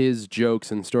like his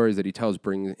jokes and stories that he tells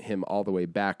bring him all the way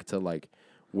back to like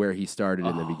where he started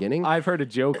in the beginning. I've heard a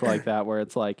joke like that where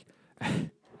it's like,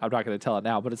 I'm not going to tell it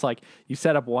now, but it's like you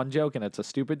set up one joke and it's a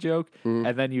stupid joke, and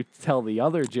then you tell the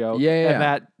other joke, and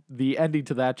that the ending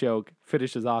to that joke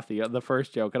finishes off the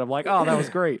first joke, and I'm like, oh, that was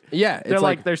great. Yeah, they're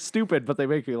like they're stupid, but they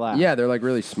make me laugh. Yeah, they're like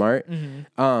really smart.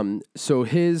 So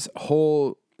his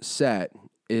whole set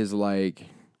is like,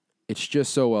 it's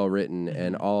just so well written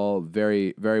and all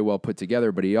very, very well put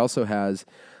together. But he also has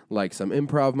like some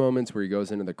improv moments where he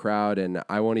goes into the crowd, and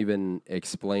I won't even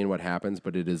explain what happens,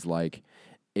 but it is like,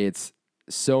 it's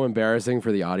so embarrassing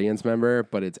for the audience member,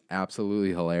 but it's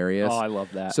absolutely hilarious. Oh, I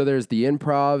love that. So there's the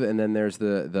improv, and then there's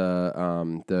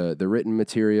the written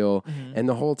material, and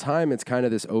the whole time it's kind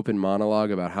of this open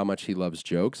monologue about how much he loves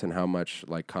jokes and how much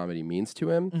like comedy means to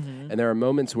him. And there are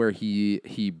moments where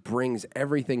he brings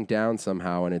everything down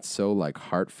somehow, and it's so like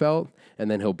heartfelt,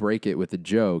 and then he'll break it with a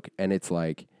joke, and it's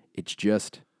like it's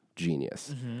just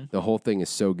genius. The whole thing is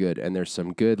so good, and there's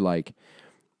some good like.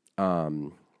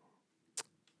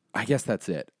 I guess that's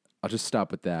it. I'll just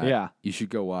stop with that. Yeah. You should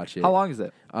go watch it. How long is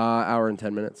it? Hour and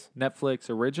 10 minutes. Netflix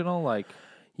original? Like,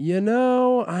 You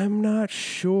know, I'm not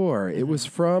sure. It was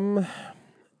from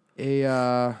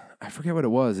I forget what it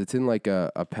was. It's in like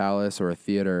a palace or a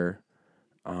theater.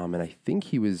 And I think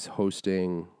he was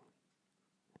hosting.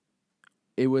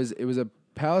 It was a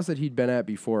palace that he'd been at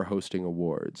before hosting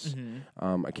awards.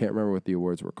 I can't remember what the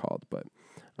awards were called, but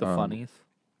the funnies?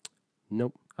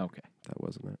 nope, Okay. that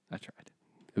wasn't it. I tried.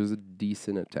 It was a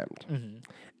decent attempt.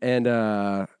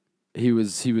 And he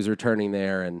was returning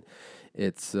there, and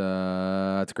it's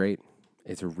great.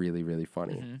 It's really, really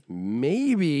funny.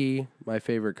 Maybe my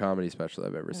favorite comedy special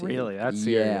I've ever seen. Really? That's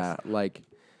serious. Yeah,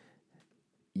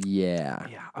 yeah.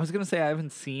 Yeah, I was gonna say I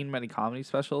haven't seen many comedy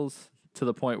specials to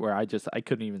the point where I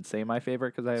couldn't even say my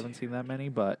favorite because I haven't seen that many.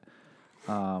 But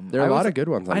There are a lot of good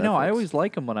ones on I know. Netflix. I always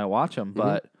like them when I watch them,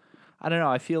 but I don't know.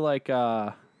 I feel like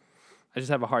I just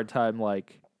have a hard time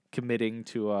like committing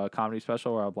to a comedy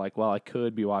special where I'm like, well, I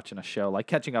could be watching a show, like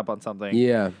catching up on something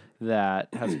that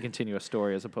has a continuous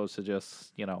story as opposed to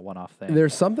just, one-off thing.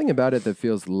 There's something about it that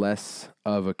feels less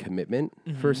of a commitment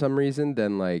for some reason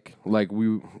than like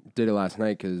we did it last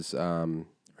night because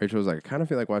Rachel was like, I kind of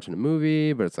feel like watching a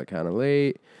movie, but it's like kind of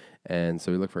late. And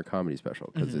so we look for a comedy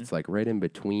special because it's like right in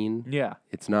between. Yeah.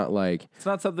 It's not like... It's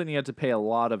not something you have to pay a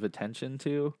lot of attention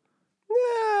to.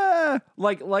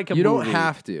 Like a movie. You don't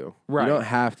have to. Right. You don't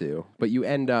have to, but you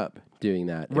end up doing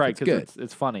that. If Right, it's good.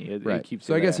 it's funny. It keeps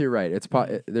So you I guess there. you're right. It's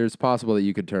there's possible that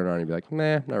you could turn on and be like,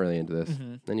 nah, not really into this.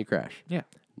 Then you crash. Yeah.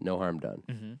 No harm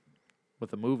done.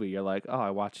 With a movie, you're like, oh,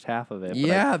 I watched half of it.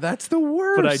 Yeah, that's the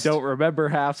worst. But I don't remember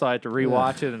half, so I have to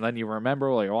rewatch it, and then you remember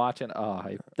while you're watching.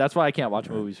 That's why I can't watch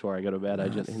movies before I go to bed. I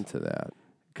just into that.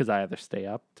 Because I either stay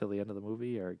up till the end of the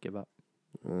movie or give up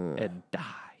and die.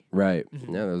 Right.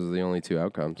 Yeah, those are the only two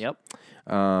outcomes. Yep.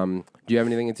 Do you have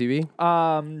anything in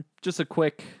TV? Just a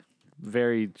quick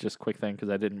thing because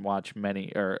I didn't watch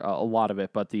many or a lot of it,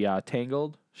 but the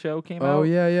Tangled show came out. Oh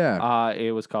yeah.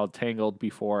 It was called Tangled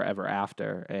Before Ever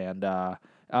After, and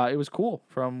it was cool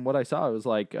from what I saw. It was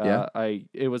like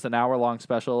it was an hour-long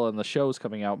special, and the show's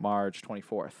coming out March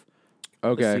 24th.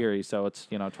 Okay. The series, so it's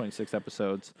 26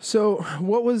 episodes. So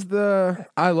what was the?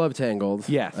 I love Tangled.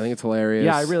 Yes. I think it's hilarious.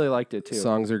 Yeah, I really liked it too.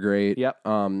 Songs are great. Yep.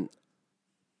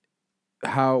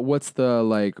 What's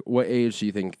the what age do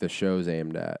you think the show's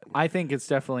aimed at? I think it's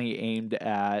definitely aimed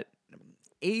at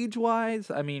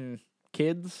age-wise. I mean,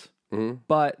 kids,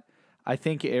 but I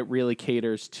think it really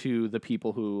caters to the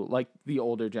people who like the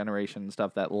older generation and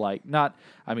stuff that like not.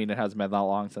 I mean, it hasn't been that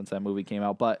long since that movie came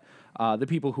out, but the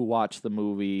people who watch the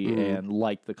movie and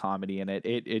like the comedy in it,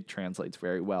 it translates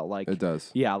very well. Like It does.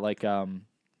 Yeah, like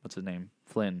what's his name?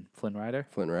 Flynn Rider.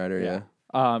 Flint Rider. Yeah.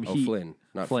 Flynn,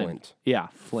 not Flint. Yeah,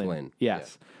 Flynn. Flynn.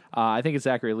 Yes. Yeah. I think it's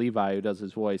Zachary Levi who does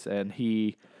his voice, and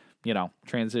he,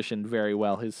 transitioned very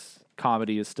well. His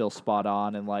comedy is still spot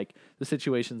on, and like the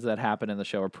situations that happen in the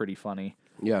show are pretty funny.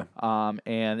 Yeah.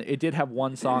 And it did have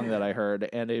one song that I heard,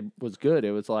 and it was good.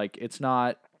 It was like it's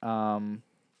not.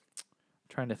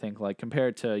 Trying to think like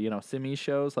compared to Simi's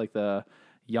shows like the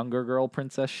younger girl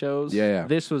princess shows. Yeah.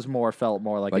 This was felt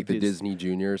more like the Disney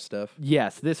Junior stuff.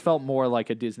 Yes, this felt more like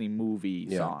a Disney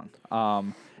movie song.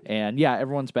 And yeah,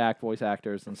 everyone's back, voice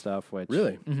actors and stuff. Which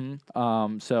Really?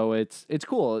 So it's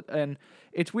cool, and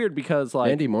it's weird because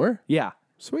like Andy Moore. Yeah.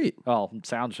 Sweet. Well,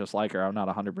 sounds just like her. I'm not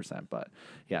 100%, but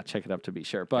yeah, check it up to be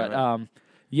sure. But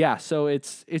yeah, so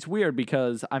it's weird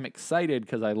because I'm excited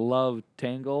because I love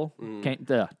Tangled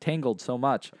so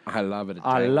much. I love it.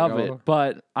 I love it,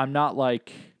 but I'm not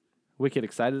like wicked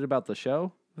excited about the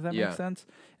show. If that makes sense.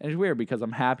 And it's weird because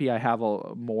I'm happy I have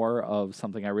more of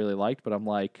something I really liked, but I'm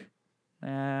like,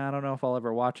 I don't know if I'll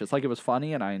ever watch it. It's like it was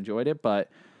funny and I enjoyed it, but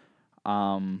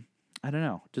I don't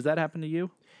know. Does that happen to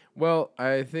you? Well,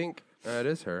 I think it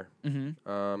is her.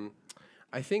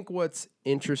 I think what's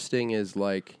interesting is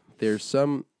like there's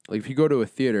some if you go to a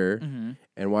theater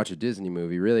and watch a Disney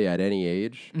movie, really at any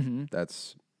age,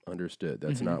 that's understood.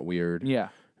 That's not weird. Yeah.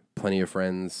 Plenty of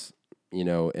friends, in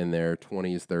their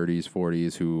 20s, 30s,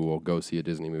 40s who will go see a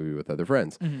Disney movie with other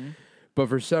friends. But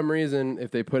for some reason,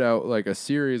 if they put out like a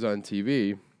series on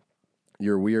TV,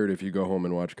 you're weird if you go home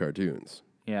and watch cartoons.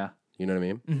 Yeah. You know what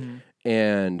I mean?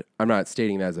 And I'm not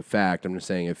stating that as a fact. I'm just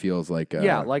saying it feels like...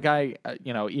 like I,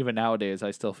 even nowadays,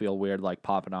 I still feel weird like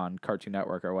popping on Cartoon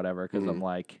Network or whatever because I'm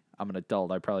like, I'm an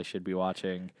adult. I probably should be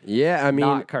watching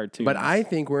not cartoons. But I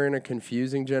think we're in a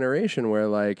confusing generation where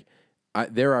like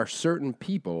there are certain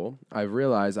people, I've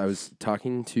realized, I was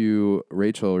talking to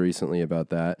Rachel recently about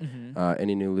that.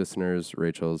 Any new listeners,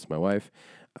 Rachel's my wife.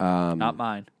 Not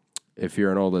mine. If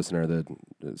you're an old listener, the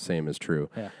same is true.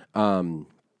 Yeah.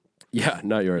 Yeah,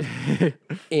 not yours.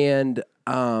 And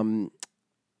I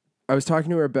was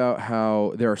talking to her about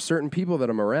how there are certain people that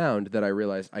I'm around that I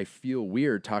realize I feel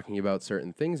weird talking about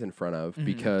certain things in front of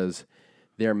because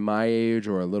they're my age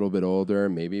or a little bit older,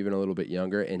 maybe even a little bit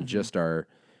younger, and just are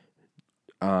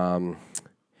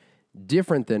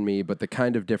different than me, but the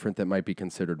kind of different that might be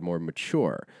considered more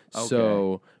mature. Okay.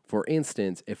 So, for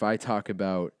instance, if I talk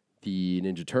about the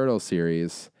Ninja Turtle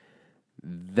series,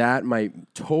 that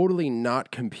might totally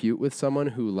not compute with someone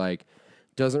who like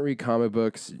doesn't read comic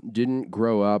books, didn't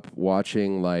grow up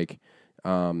watching like,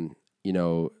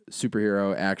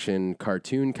 superhero action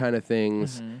cartoon kind of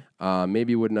things.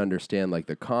 Maybe wouldn't understand like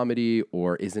the comedy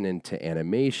or isn't into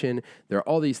animation. There are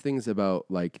all these things about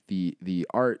like the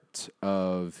art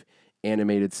of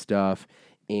animated stuff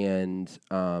and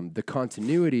the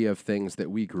continuity of things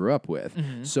that we grew up with.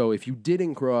 So if you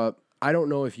didn't grow up, I don't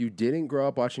know if you didn't grow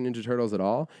up watching Ninja Turtles at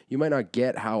all, you might not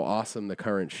get how awesome the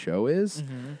current show is.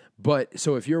 But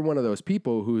so if you're one of those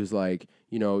people who's like,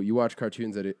 you watch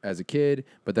cartoons as a kid,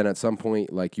 but then at some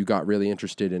point, like you got really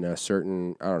interested in a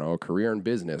certain, I don't know, a career in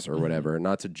business or whatever,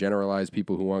 not to generalize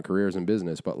people who want careers in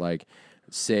business, but like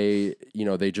say,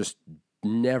 they just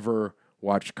never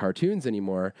watched cartoons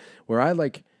anymore, where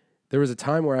there was a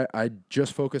time where I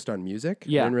just focused on music.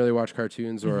 Yeah. I didn't really watch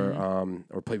cartoons or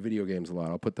play video games a lot.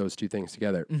 I'll put those two things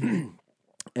together.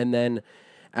 And then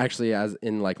actually as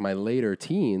in like my later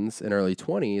teens and early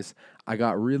 20s, I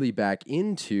got really back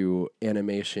into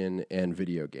animation and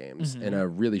video games in a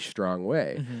really strong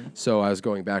way. So I was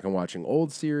going back and watching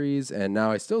old series, and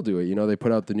now I still do it. They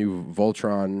put out the new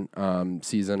Voltron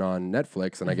season on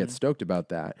Netflix, and I get stoked about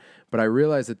that. But I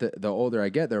realize that the older I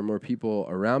get, there are more people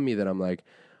around me that I'm like,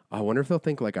 I wonder if they'll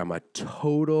think like I'm a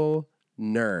total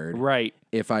nerd. Right.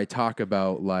 If I talk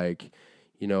about like,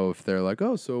 if they're like,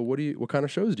 oh, so what kind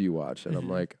of shows do you watch? And I'm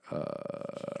like,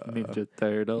 Ninja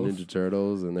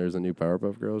Turtles. And there's a new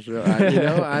Powerpuff Girls show.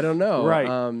 I don't know.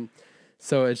 Right.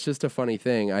 So it's just a funny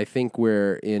thing. I think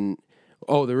the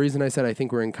reason I said I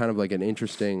think we're in kind of like an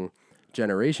interesting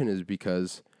generation is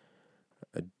because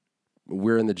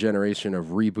we're in the generation of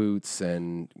reboots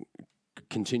and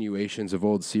continuations of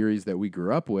old series that we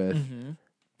grew up with.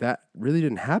 That really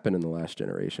didn't happen in the last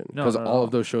generation because all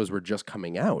of those shows were just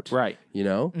coming out. Right.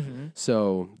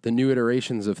 So the new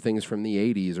iterations of things from the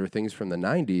 80s or things from the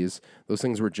 90s, those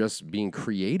things were just being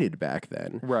created back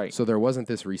then. Right. So there wasn't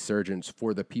this resurgence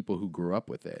for the people who grew up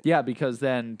with it. Yeah, because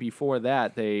then before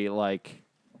that, there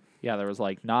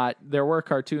were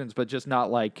cartoons, but just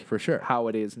not like For sure. how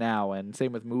it is now. And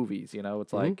same with movies,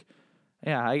 it's like,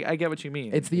 yeah, I get what you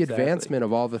mean. It's the advancement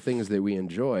of all the things that we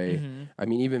enjoy. I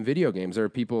mean, even video games. There are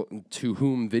people to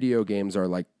whom video games are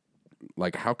like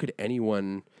how could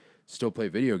anyone still play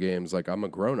video games? Like, I'm a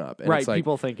grown up. And right. It's like,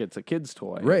 people think it's a kid's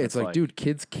toy. Right. It's like, dude,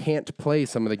 kids can't play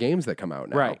some of the games that come out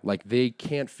now. Right. Like, they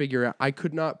can't figure out. I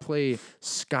could not play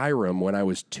Skyrim when I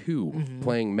was 2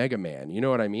 playing Mega Man. You know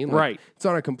what I mean? Like, Right. It's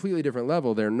on a completely different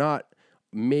level. They're not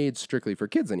made strictly for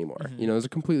kids anymore. There's a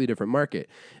completely different market.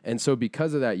 And so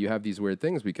because of that, you have these weird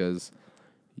things because,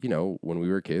 when we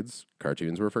were kids,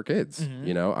 cartoons were for kids.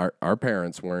 Our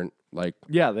parents weren't like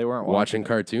they weren't watching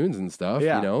cartoons and stuff.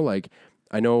 Yeah. Like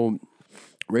I know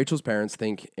Rachel's parents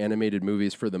think animated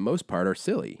movies for the most part are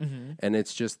silly. And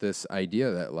it's just this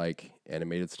idea that like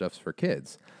animated stuff's for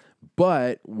kids.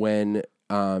 But when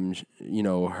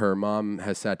her mom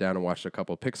has sat down and watched a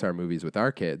couple Pixar movies with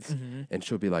our kids, and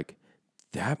she'll be like,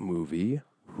 that movie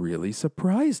really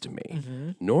surprised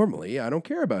me. Normally, I don't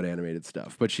care about animated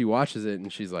stuff, but she watches it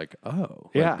and she's like, oh,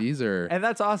 like, these are... And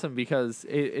that's awesome because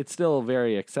it's still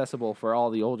very accessible for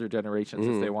all the older generations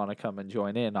if they want to come and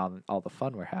join in on all the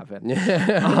fun we're having.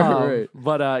 Right.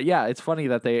 But it's funny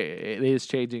that it is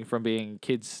changing from being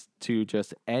kids to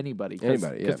just anybody.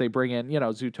 Because they bring in,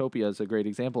 Zootopia is a great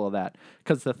example of that.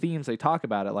 Because the themes they talk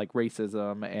about it, like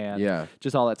racism and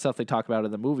just all that stuff they talk about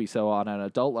in the movie. So on an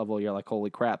adult level, you're like, holy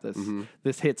crap,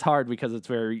 this hits hard because it's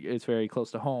very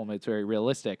close to home. It's very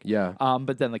realistic. Yeah.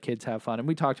 But then the kids have fun. And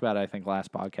we talked about it, I think,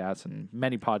 last podcast and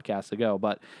many podcasts ago.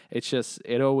 But it's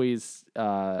always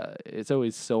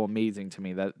so amazing to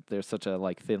me that there's such a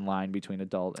like thin line between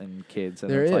adult and kids.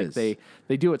 And it's like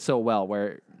they do it so well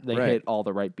where they hit all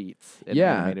the right beats in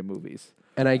animated movies.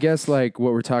 And I guess like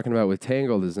what we're talking about with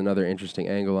Tangled is another interesting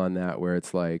angle on that, where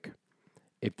it's like,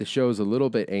 if the show's a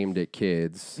little bit aimed at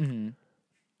kids,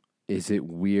 is it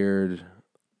weird?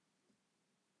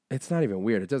 It's not even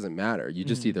weird. It doesn't matter. You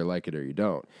just either like it or you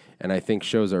don't. And I think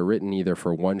shows are written either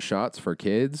for one shots for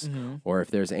kids, or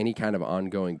if there's any kind of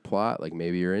ongoing plot, like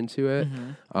maybe you're into it.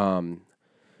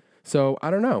 So I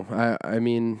don't know. I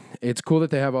mean, it's cool that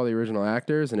they have all the original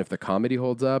actors, and if the comedy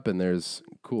holds up and there's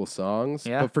cool songs.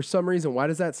 Yeah. But for some reason, why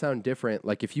does that sound different?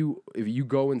 Like if you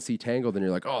go and see Tangled and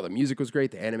you're like, oh, the music was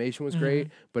great, the animation was great.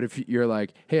 But if you're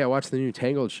like, hey, I watched the new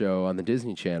Tangled show on the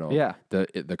Disney Channel. Yeah.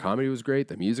 The comedy was great,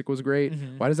 the music was great.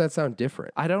 Why does that sound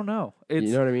different? I don't know. You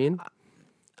know what I mean?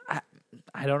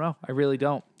 I don't know. I really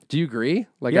don't. Do you agree?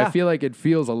 Like I feel like it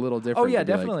feels a little different. Oh yeah,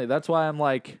 definitely. That's why I'm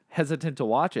like hesitant to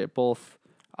watch it. Both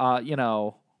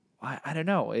I don't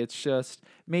know. It's just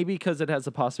maybe because it has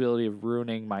the possibility of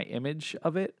ruining my image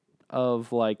of it,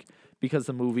 of like, because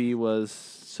the movie was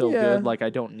so Yeah. good, like I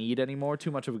don't need anymore.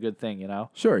 Too much of a good thing, you know?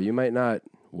 Sure, you might not.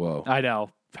 Whoa. I know.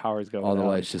 Power's going All the out.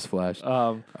 lights just flashed.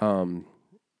 Um,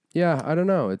 Yeah, I don't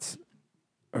know.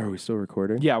 Are we still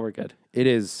recording? yeah, we're good. It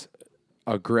is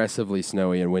aggressively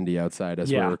snowy and windy outside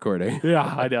as we're recording. Yeah,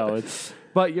 I know.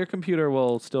 But your computer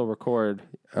will still record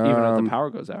even if the power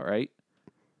goes out, right?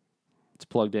 It's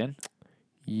plugged in.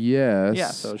 Yes. Yeah,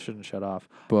 so it shouldn't shut off.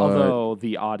 But Although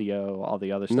the audio, all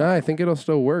the other stuff. no, I think it'll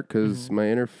still work because my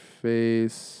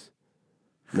interface.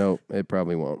 No, it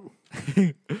probably won't.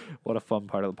 What a fun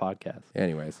part of the podcast.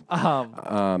 Anyways.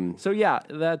 So yeah,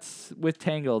 that's with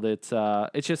Tangled. It's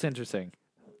just interesting,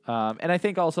 and I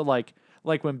think also like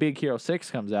when Big Hero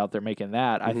 6 comes out, they're making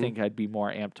that. I think I'd be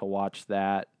more amped to watch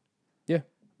that. Yeah.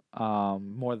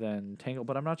 More than Tangled,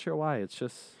 but I'm not sure why. It's a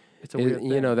weird thing.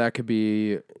 You know, that could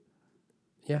be.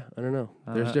 Yeah, I don't know.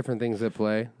 There's different things at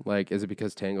play. Like, is it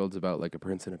because Tangled's about like a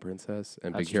prince and a princess,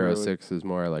 and Big Hero 6 is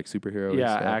more like superhero?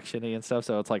 Yeah, stuff? actiony and stuff.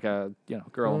 So it's like a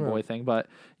girl and boy thing. But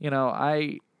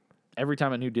every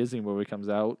time a new Disney movie comes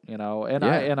out, and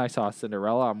I saw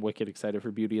Cinderella, I'm wicked excited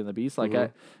for Beauty and the Beast. Like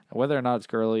whether or not it's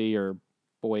girly or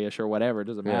boyish or whatever, it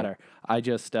doesn't matter. I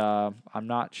just I'm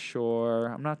not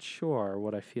sure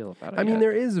what I feel about it. I mean,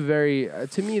 there is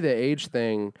to me, the age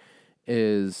thing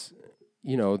is.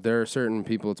 There are certain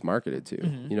people it's marketed to.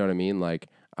 You know what I mean? Like,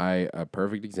 a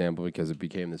perfect example because it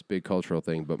became this big cultural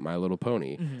thing, but My Little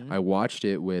Pony. I watched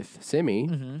it with Simi,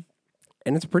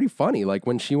 and it's pretty funny. Like,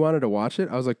 when she wanted to watch it,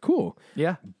 I was like, cool.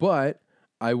 Yeah. But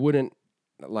I wouldn't,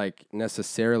 like,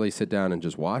 necessarily sit down and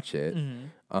just watch it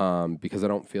because I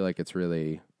don't feel like it's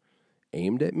really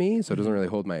aimed at me, so it doesn't really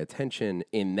hold my attention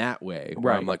in that way.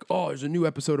 Where I'm like, oh, there's a new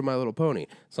episode of My Little Pony.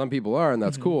 Some people are, and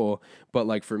that's cool. But,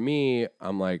 like, for me,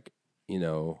 I'm like,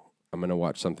 I'm going to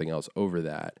watch something else over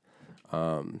that.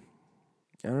 I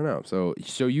don't know. So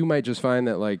you might just find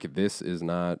that, like, this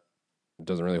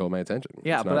doesn't really hold my attention.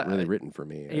 Yeah, it's not really written for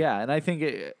me. Yeah, and I think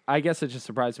I guess it just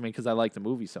surprised me because I like the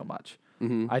movie so much.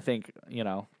 I think,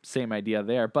 same idea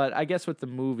there. But I guess with the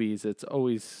movies, it's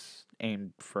always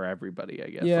aimed for everybody, I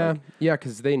guess. Yeah,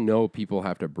 because they know people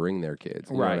have to bring their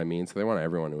kids. You know what I mean? So they want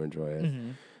everyone to enjoy it.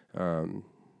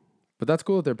 But that's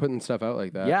cool that they're putting stuff out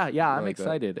like that. Yeah, I'm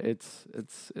excited.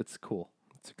 It's cool.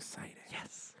 It's exciting.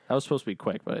 Yes. That was supposed to be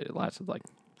quick, but it lasted like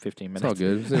 15 minutes. It's all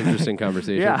good. It's an interesting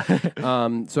conversation. Yeah.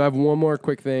 So I have one more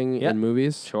quick thing in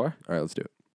movies. Sure. All right, let's do it.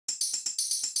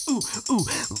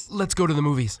 Let's go to the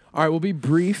movies. All right, we'll be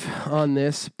brief on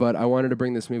this, but I wanted to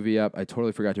bring this movie up. I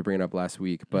totally forgot to bring it up last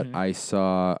week, but I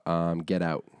saw Get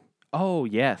Out. Oh,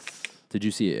 yes. Did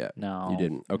you see it yet? No. You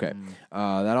didn't? Okay.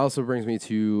 That also brings me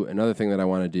to another thing that I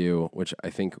want to do, which I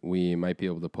think we might be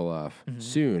able to pull off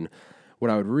soon. What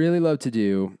I would really love to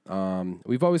do,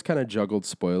 we've always kind of juggled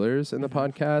spoilers in the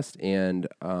podcast, and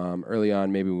early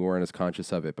on, maybe we weren't as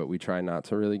conscious of it, but we try not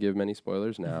to really give many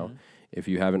spoilers now. If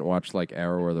you haven't watched like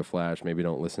Arrow or The Flash, maybe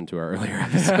don't listen to our earlier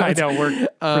episodes. I know, we're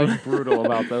pretty brutal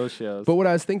about those shows. But what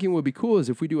I was thinking would be cool is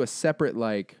if we do a separate,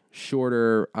 like,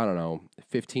 shorter,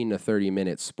 15 to 30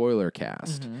 minute spoiler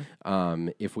cast.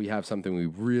 If we have something we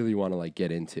really want to, like,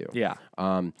 get into. Yeah.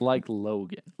 Like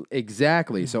Logan.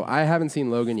 Exactly. So I haven't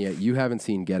seen Logan yet. You haven't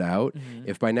seen Get Out.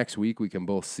 If by next week we can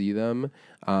both see them,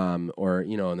 or,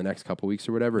 in the next couple weeks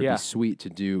or whatever, it'd be sweet to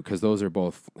do, because those are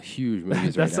both huge movies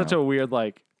right now. That's such a weird,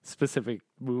 like, specific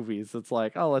movies. It's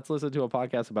like, oh, let's listen to a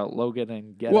podcast about Logan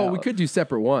and Get Out. Well, we could do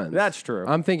separate ones. That's true.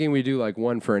 I'm thinking we do like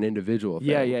one for an individual thing.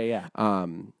 Yeah.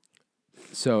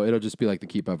 So it'll just be like the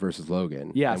Keep Up versus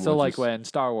Logan. Yeah, and so like when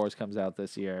Star Wars comes out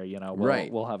this year,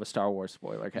 we'll have a Star Wars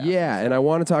spoiler cast. Yeah, and I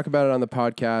want to talk about it on the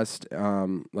podcast,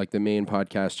 like the main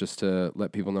podcast, just to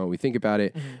let people know what we think about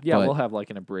it. Yeah, we'll have like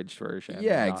an abridged version.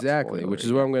 Yeah, exactly, which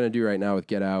is what I'm going to do right now with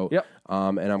Get Out. Yep.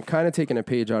 And I'm kind of taking a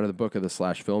page out of the book of the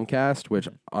Slash Filmcast, which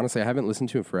honestly I haven't listened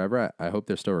to in forever. I hope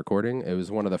they're still recording. It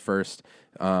was one of the first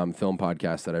film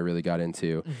podcasts that I really got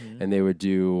into, and they would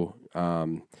do...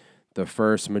 the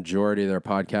first majority of their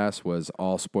podcast was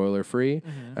all spoiler free,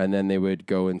 and then they would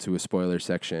go into a spoiler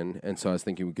section. And so I was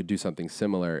thinking we could do something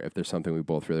similar if there's something we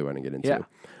both really want to get into.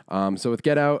 Yeah. So with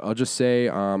Get Out, I'll just say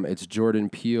it's Jordan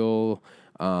Peele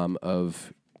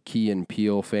of Key and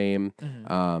Peele fame.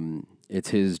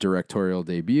 It's his directorial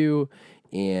debut,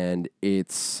 and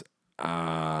it's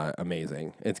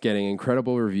amazing. It's getting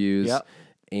incredible reviews,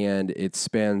 and it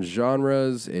spans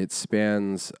genres. It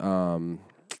spans,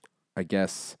 I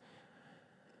guess,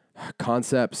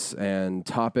 concepts and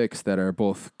topics that are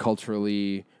both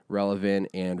culturally relevant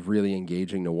and really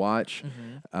engaging to watch.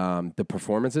 The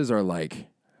performances are like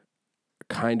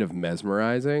kind of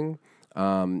mesmerizing.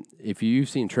 If you've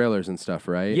seen trailers and stuff,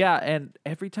 right? Yeah, and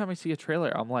every time I see a trailer,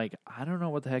 I'm like, I don't know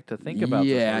what the heck to think about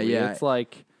this movie. Yeah. It's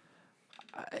like,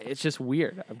 it's just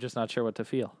weird. I'm just not sure what to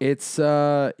feel. It's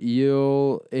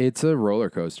it's a roller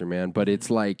coaster, man. But it's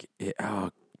like,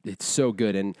 it's so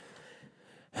good. And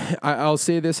I'll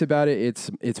say this about it: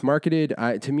 it's marketed.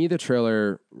 To me, the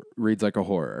trailer reads like a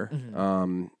horror.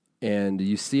 And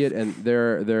you see it, and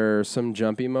there are some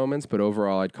jumpy moments, but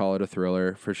overall, I'd call it a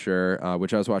thriller for sure.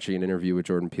 Which I was watching an interview with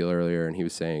Jordan Peele earlier, and he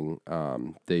was saying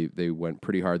they went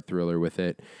pretty hard thriller with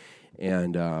it,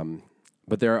 and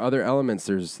but there are other elements.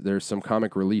 There's some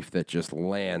comic relief that just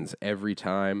lands every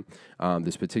time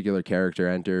this particular character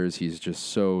enters. He's just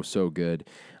so good,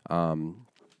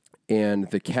 and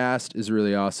the cast is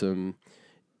really awesome.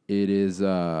 It is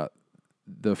the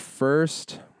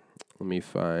first. Let me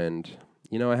find.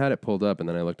 I had it pulled up, and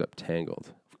then I looked up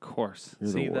Tangled. Of course.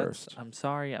 You're the worst. I'm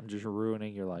sorry. I'm just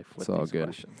ruining your life with It's all these good.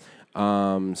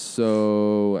 questions.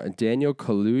 So Daniel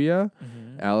Kaluuya,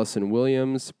 Allison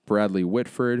Williams, Bradley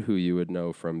Whitford, who you would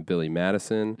know from Billy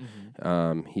Madison.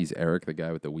 He's Eric, the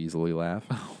guy with the Weasley laugh.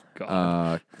 Oh,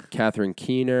 God. Catherine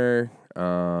Keener,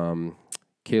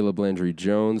 Caleb Landry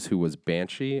Jones, who was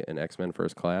Banshee in X-Men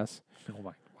First Class. Oh,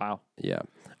 my. Wow. Yeah.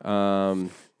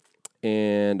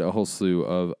 And a whole slew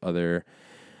of other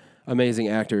amazing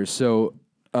actors. So,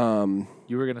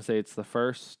 You were going to say it's the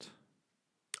first?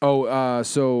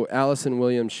 so Allison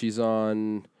Williams, she's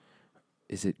on,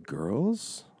 is it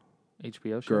Girls?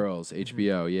 HBO show? Girls,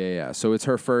 HBO, yeah. So it's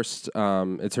her first,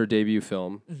 it's her debut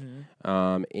film.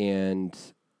 And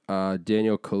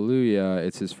Daniel Kaluuya,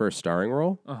 it's his first starring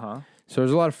role. So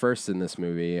there's a lot of firsts in this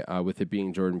movie, with it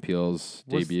being Jordan Peele's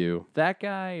debut. That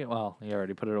guy, well, he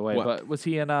already put it away, What? but was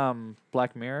he in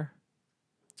Black Mirror?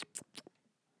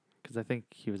 Because I think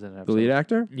he was in an episode. The lead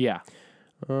actor? Yeah.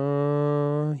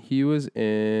 He was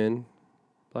in,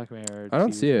 Black Mirror. I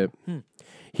don't see it.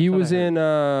 He was in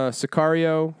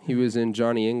Sicario. He was in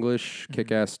Johnny English,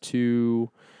 Kick-Ass 2.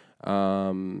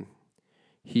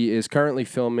 He is currently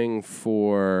filming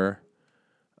for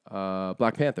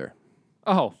Black Panther.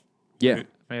 Oh. Yeah.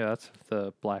 Maybe that's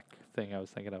the black thing I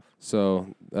was thinking of.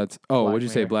 So that's what'd you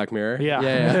say, Mirror. Black Mirror?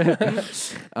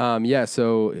 Yeah. Yeah.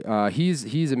 So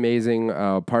he's amazing.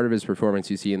 Part of his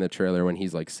performance you see in the trailer when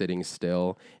he's like sitting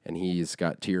still and he's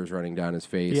got tears running down his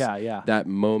face. Yeah. That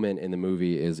moment in the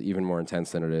movie is even more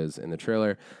intense than it is in the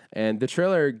trailer. And the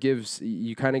trailer gives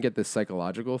you kind of get this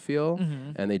psychological feel,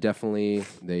 and they definitely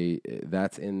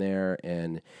that's in there,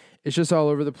 and it's just all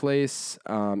over the place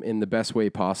in the best way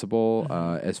possible.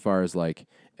 As far as like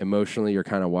emotionally, you're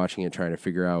kind of watching it, trying to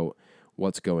figure out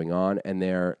what's going on. And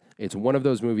it's one of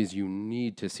those movies you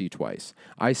need to see twice.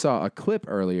 I saw a clip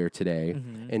earlier today,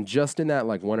 and just in that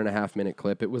like 1.5 minute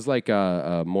clip, it was like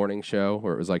a morning show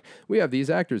where it was like, we have these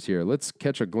actors here, let's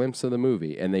catch a glimpse of the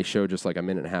movie. And they showed just like a 1.5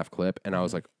 minute clip. And I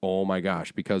was like, oh my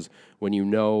gosh, because when you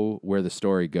know where the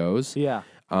story goes,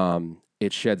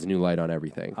 it sheds new light on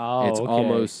everything. Oh, it's okay.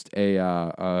 almost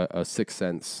a Sixth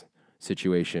Sense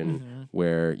situation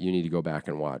where you need to go back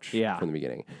and watch from the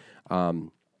beginning.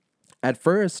 At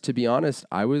first, to be honest,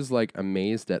 I was like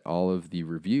amazed at all of the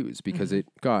reviews because it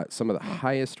got some of the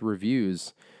highest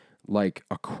reviews like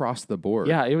across the board.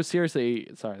 Yeah, it was seriously,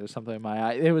 sorry, there's something in my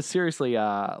eye. It was seriously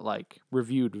like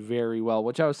reviewed very well,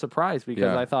 which I was surprised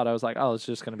because I thought I was like, oh, it's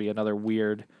just going to be another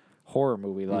weird horror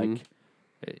movie. Like,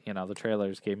 the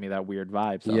trailers gave me that weird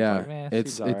vibe. So I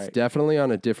was like, it's definitely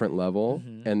on a different level,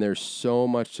 and there's so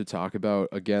much to talk about.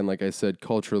 Again, like I said,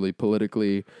 culturally,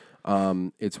 politically,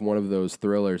 it's one of those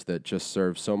thrillers that just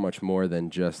serves so much more than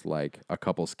just like a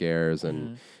couple scares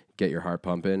and get your heart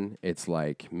pumping. It's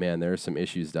like, man, there are some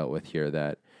issues dealt with here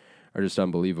that are just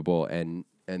unbelievable, and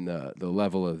the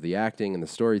level of the acting and the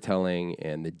storytelling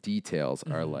and the details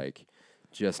are like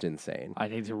just insane. I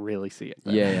need to really see it.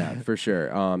 Then. Yeah, for sure.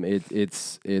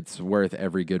 It's worth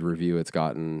every good review it's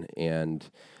gotten, and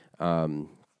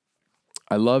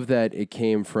I love that it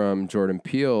came from Jordan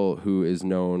Peele, who is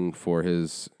known for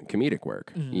his comedic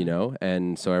work,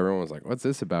 and so everyone was like, "What's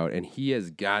this about?" And he has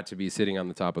got to be sitting on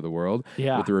the top of the world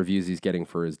with the reviews he's getting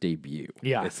for his debut.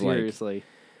 Yeah, it's seriously.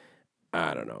 Like,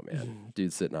 I don't know, man.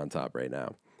 Dude's sitting on top right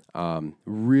now.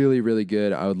 Really, really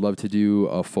good. I would love to do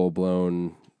a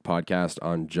full-blown podcast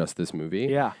on just this movie.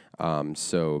 Yeah.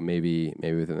 So maybe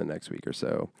within the next week or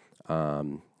so.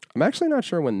 I'm actually not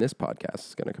sure when this podcast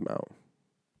is going to come out.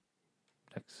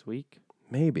 Next week?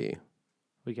 Maybe.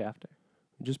 Week after.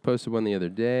 We just posted one the other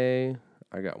day.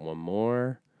 I got one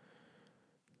more.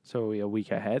 So are we a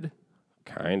week ahead?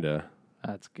 Kinda.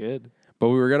 That's good. But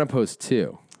we were going to post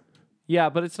 2. Yeah,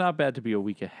 but it's not bad to be a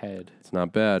week ahead. It's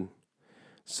not bad.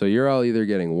 So you're all either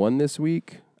getting one this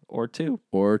week Or two.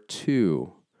 Or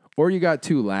 2. Or you got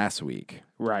 2 last week.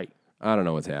 Right. I don't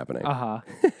know what's happening.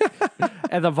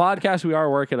 And the vodcast we are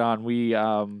working on, we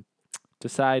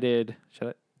decided,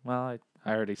 I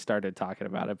already started talking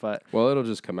about it, but. Well, it'll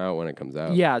just come out when it comes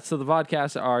out. Yeah, so the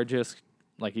vodcasts are just,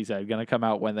 like he said, going to come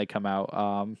out when they come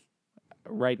out.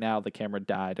 Right now, the camera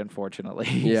died, unfortunately.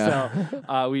 Yeah.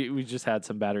 So we just had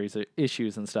some batteries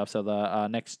issues and stuff. So the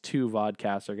next 2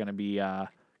 vodcasts are going to be kind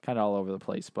of all over the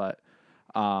place. But,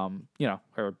 or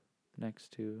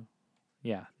next 2.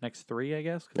 Yeah, next 3, I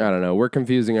guess. I don't know. We're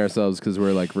confusing ourselves because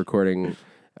we're like recording,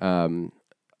 I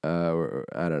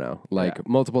don't know,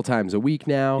 multiple times a week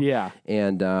now. Yeah.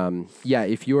 And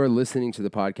if you are listening to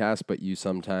the podcast, but you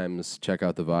sometimes check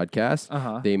out the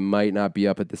vodcast, they might not be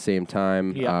up at the same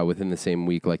time within the same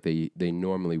week like they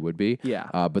normally would be. Yeah.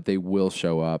 But they will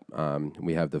show up.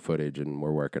 We have the footage and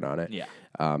we're working on it. Yeah.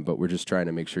 But we're just trying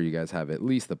to make sure you guys have at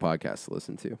least the podcast to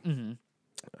listen to.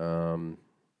 And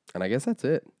I guess that's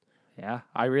it. Yeah,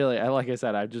 like I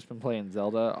said, I've just been playing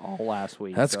Zelda all last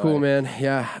week. That's cool, man.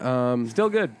 Yeah. Still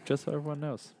good, just so everyone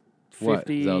knows. 50, what,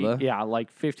 Zelda? Yeah,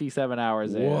 like 57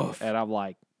 hours Woof. in, and I'm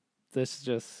like, this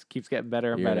just keeps getting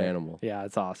better and You're better. an animal. Yeah,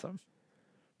 it's awesome.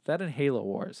 That and Halo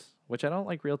Wars, which I don't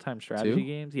like real-time strategy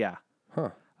games. Yeah. Huh.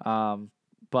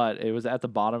 But it was at the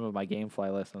bottom of my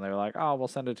GameFly list, and they were like, oh, we'll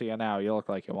send it to you now. You look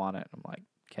like you want it. I'm like,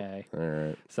 okay. All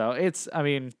right. So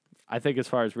I think as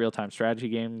far as real-time strategy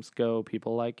games go,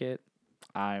 people like it.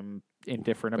 I'm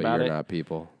indifferent But about you're it. not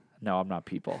people. No, I'm not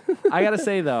people. I gotta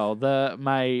say though,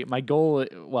 my goal.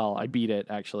 Well, I beat it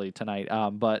actually tonight.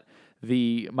 But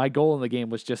my goal in the game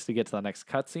was just to get to the next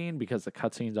cutscene because the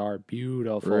cutscenes are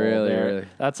beautiful. Really?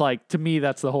 That's like, to me,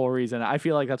 that's the whole reason. I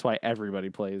feel like that's why everybody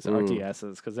plays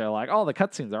RTSs, because they're like, oh, the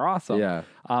cutscenes are awesome. Yeah.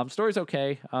 Story's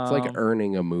okay. It's like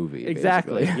earning a movie.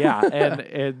 Exactly. Basically. Yeah.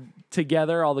 And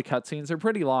together, all the cutscenes are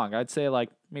pretty long. I'd say like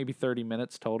maybe 30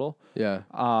 minutes total. Yeah.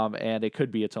 And it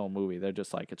could be its own movie. They're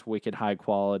just like, it's wicked high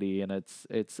quality and it's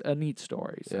a neat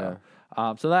story. So,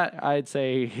 so that I'd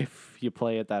say if you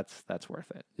play it, that's worth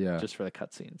it. Yeah. Just for the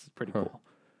cutscenes. It's pretty cool.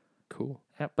 Cool.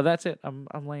 Yeah, but that's it. I'm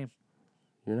lame.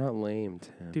 You're not lame,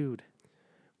 Tim. Dude.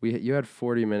 You had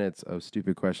 40 minutes of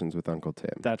stupid questions with Uncle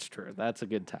Tim. That's true. That's a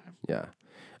good time. Yeah.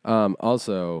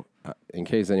 Also, in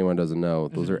case anyone doesn't know,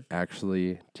 those are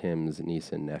actually Tim's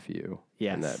niece and nephew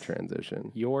in that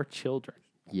transition. Your children.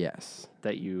 Yes.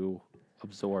 That you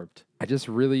absorbed. I just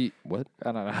really... What?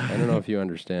 I don't know. I don't know if you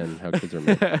understand how kids are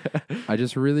made. I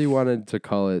just really wanted to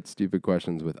call it Stupid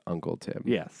Questions with Uncle Tim.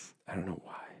 Yes. I don't know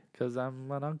why. Because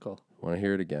I'm an uncle. Want to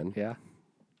hear it again? Yeah.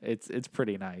 It's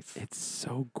pretty nice. It's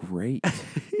so great.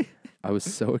 I was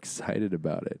so excited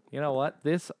about it. You know what?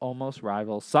 This almost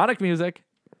rivals Sonic music.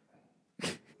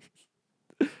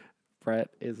 Brett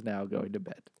is now going to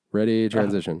bed. Ready?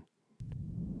 Transition.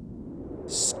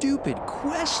 Stupid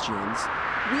questions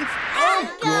with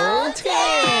Uncle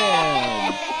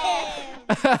Tim.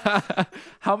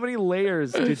 How many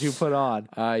layers did you put on?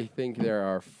 I think there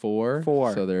are 4.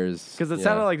 4. So there's... Because it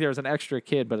sounded like there was an extra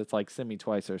kid, but it's like semi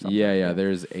twice or something. Yeah.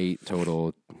 There's 8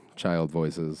 total child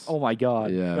voices. Oh my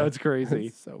God. Yeah. That's crazy.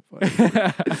 It's so funny.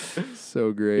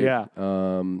 So great. Yeah.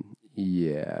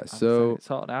 Yeah. So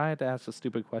now I had to ask a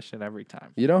stupid question every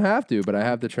time. you don't have to, but I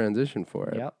have the transition for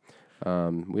it. Yep.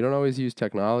 We don't always use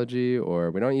technology,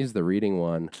 or we don't use the reading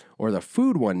one or the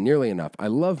food one nearly enough. I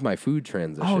love my food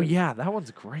transition. Oh yeah, that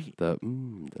one's great. The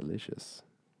delicious.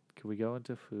 Can we go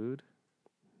into food?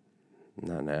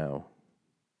 Not now.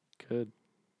 Good.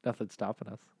 Nothing's stopping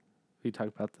us. We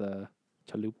talked about the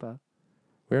chalupa.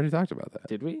 We already talked about that.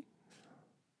 Did we?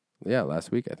 Yeah,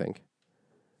 last week I think.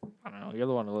 I don't know. You're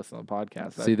the one who listens to the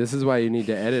podcast. See, this is why you need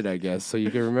to edit, I guess, so you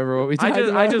can remember what we talked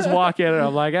about. I just walk in and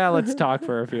I'm like, let's talk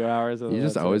for a few hours. You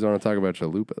just always want to talk about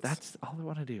chalupas. That's all I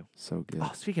want to do. So good.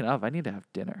 Oh, speaking of, I need to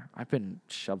have dinner. I've been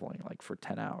shoveling like for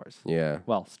 10 hours. Yeah.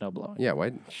 Well, snow blowing. Yeah,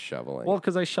 why shoveling? Well,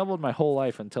 because I shoveled my whole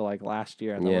life until like last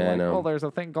year. And then Yeah, we're I like, know. oh, there's a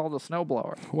thing called a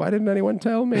snowblower. Why didn't anyone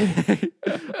tell me?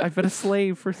 I've been a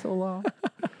slave for so long.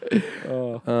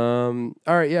 All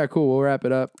right, yeah, cool. We'll wrap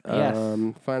it up. Yes.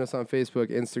 Find us on Facebook,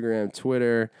 Instagram,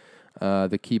 Twitter,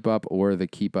 the Keep Up or the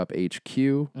Keep Up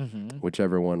HQ,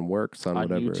 whichever one works on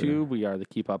whatever. YouTube, we are the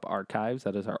Keep Up Archives.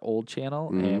 That is our old channel,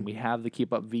 and we have the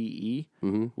Keep Up VE,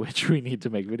 which we need to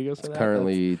make videos for. That.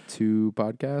 Currently 2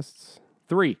 podcasts.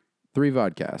 3. 3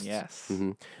 vodcasts. Yes.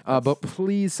 But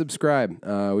please subscribe.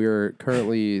 We are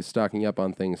currently stocking up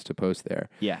on things to post there.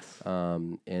 Yes.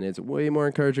 And it's way more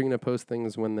encouraging to post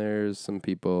things when there's some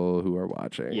people who are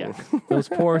watching. Yes. Those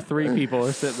poor 3 people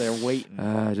are sitting there waiting.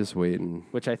 Just waiting.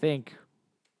 Which I think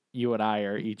you and I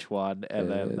are each one, and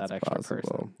then that It's extra possible.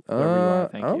 person. Whoever you want,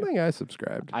 I thank don't you. think I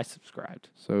subscribed. I subscribed.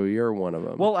 So you're one of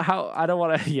them. Well, I don't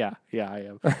want to. Yeah, I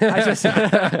am. I just,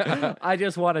 I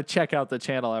just want to check out the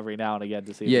channel every now and again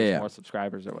to see if there's more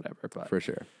subscribers or whatever. But for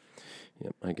sure.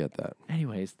 Yep, I get that.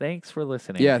 anyways, thanks for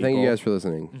listening. Yeah, people. thank you guys for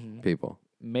listening, people.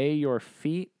 May your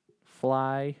feet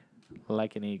fly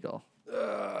like an eagle.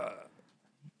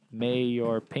 May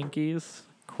your pinkies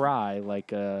cry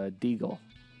like a deagle.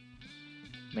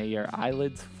 May your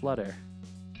eyelids flutter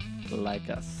like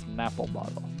a Snapple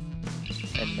bottle.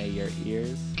 And may your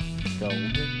ears go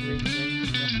ring, ring,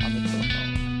 ring on the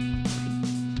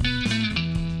telephone.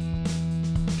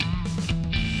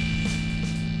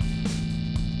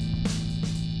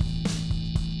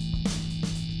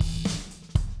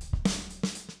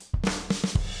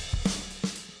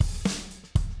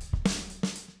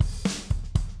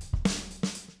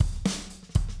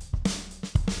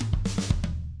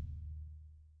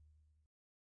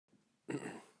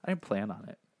 I didn't plan on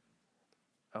it.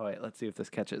 Oh, wait, let's see if this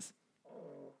catches.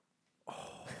 Oh,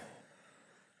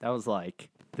 that was like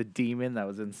the demon that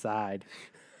was inside.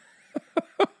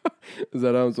 Is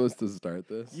that how I'm supposed to start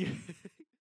this?